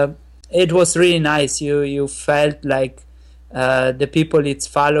it was really nice. You felt like the people it's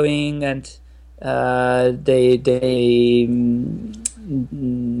following, and they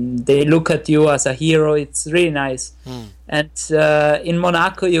look at you as a hero. It's really nice. And in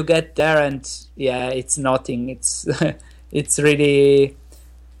Monaco you get there, and yeah, it's nothing. It's it's really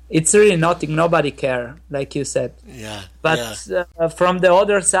nothing. Nobody care, like you said. Yeah. But from the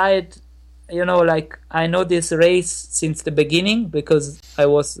other side, like I know this race since the beginning because I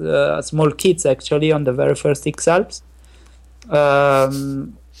was a small kid actually on the very first X Alps.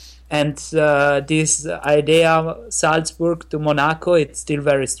 And this idea Salzburg to Monaco, it's still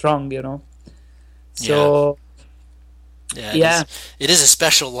very strong, So Yeah, Yeah, it is a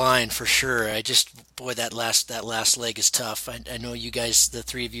special line for sure. Boy, that last leg is tough. I know you guys, the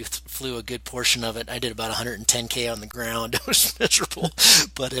three of you, flew a good portion of it. I did about 110K on the ground. It was miserable,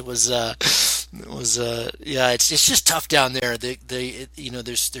 but yeah, it's just tough down there.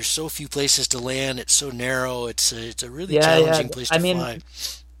 There's so few places to land. It's so narrow. It's a really yeah. challenging place I to mean, fly.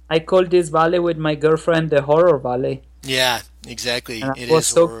 I call this valley with my girlfriend the horror valley. Yeah, exactly. And I It was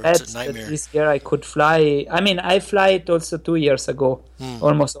is so horror. glad It's a that nightmare. this year I could fly. I mean, I fly it also 2 years ago,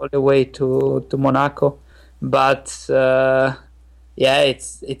 almost all the way to Monaco. But yeah,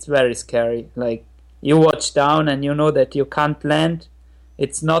 it's very scary. Like, you watch down and you know that you can't land.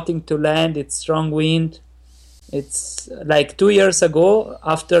 It's nothing to land. It's strong wind. It's like 2 years ago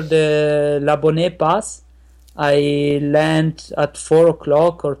after the La Bonnet Pass, I land at 4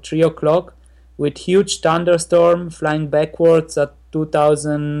 o'clock or 3 o'clock with huge thunderstorm flying backwards at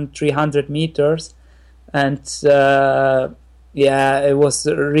 2,300 meters. And yeah, it was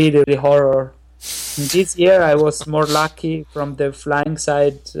really, really horror. And this year I was more lucky from the flying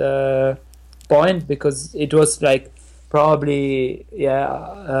side point, because it was like probably,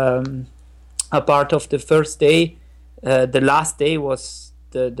 a part of the first day. The last day was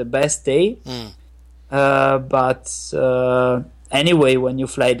the best day. But anyway, when you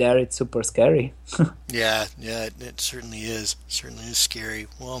fly there, it's super scary. Yeah, it certainly is. Certainly is scary.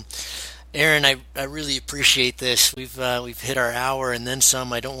 Well, Aaron, I really appreciate this. We've hit our hour and then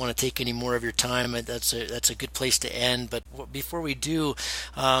some. I don't want to take any more of your time. That's a good place to end. But before we do,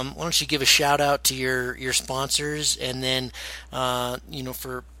 why don't you give a shout out to your sponsors, and then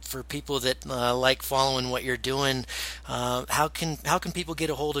for people that like following what you're doing, how can people get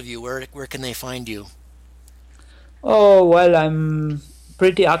a hold of you? Where can they find you? Oh, well, I'm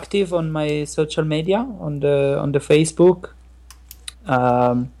pretty active on my social media, on the Facebook.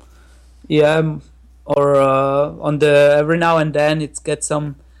 Yeah, or on the every now and then it gets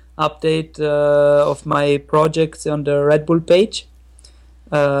some update of my projects on the Red Bull page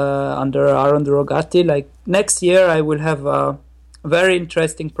under Aaron Drogatti. Like, next year I will have a very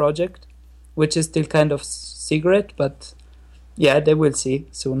interesting project, which is still kind of secret, but yeah, they will see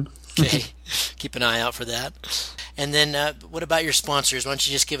soon. Okay, keep an eye out for that. And then, what about your sponsors? Why don't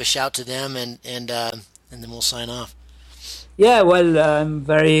you just give a shout to them, and then we'll sign off. Yeah, well, I'm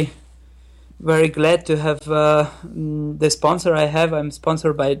very, very glad to have the sponsor I have. I'm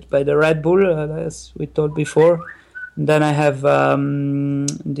sponsored by the Red Bull, as we told before. And then I have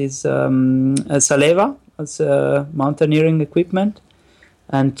this Saleva as mountaineering equipment,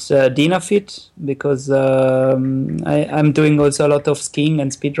 and Dynafit, because I'm doing also a lot of skiing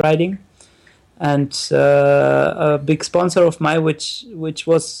and speed riding. And a big sponsor of mine, which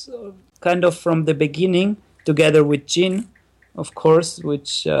was kind of from the beginning, together with Jin, of course,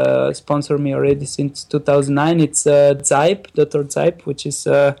 which sponsored me already since 2009. It's Zeip, Dr. Zeip, which is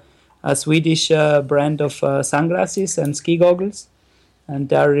a Swedish brand of sunglasses and ski goggles. And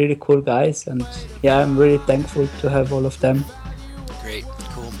they are really cool guys. And yeah, I'm really thankful to have all of them. Great,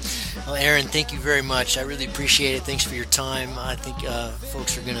 cool. Well, Aaron, thank you very much. I really appreciate it. Thanks for your time. I think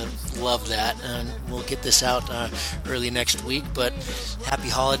folks are going to love that. And we'll get this out early next week. But happy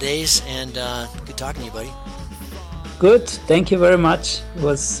holidays, and good talking to you, buddy. Good. Thank you very much. It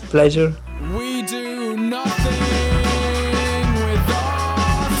was a pleasure. We do nothing with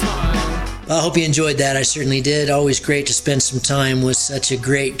our time. I hope you enjoyed that. I certainly did. Always great to spend some time with such a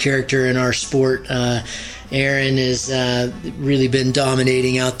great character in our sport. Aaron has really been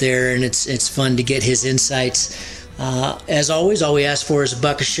dominating out there, and it's fun to get his insights. As always, all we ask for is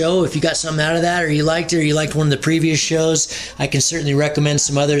 $1 a show. If you got something out of that, or you liked it, or you liked one of the previous shows, I can certainly recommend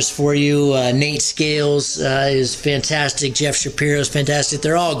some others for you. Nate Scales is fantastic. Jeff Shapiro is fantastic.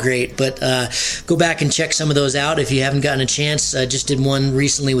 They're all great, but go back and check some of those out if you haven't gotten a chance. I just did one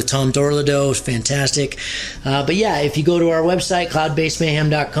recently with Tom Dorlado. It was fantastic. But yeah, if you go to our website,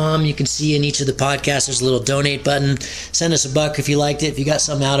 cloudbasemayhem.com, you can see in each of the podcasts there's a little donate button. Send us $1 if you liked it, if you got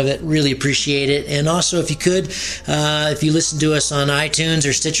something out of it. Really appreciate it. And also, if you could, if you listen to us on iTunes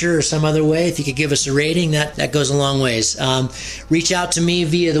or Stitcher or some other way, if you could give us a rating, that goes a long ways. Reach out to me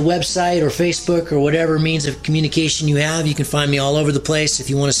via the website or Facebook or whatever means of communication you have. You can find me all over the place. If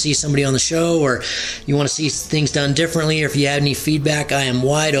you want to see somebody on the show, or you want to see things done differently, or if you have any feedback, I am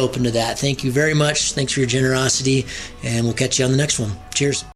wide open to that. Thank you very much. Thanks for your generosity, and we'll catch you on the next one. Cheers.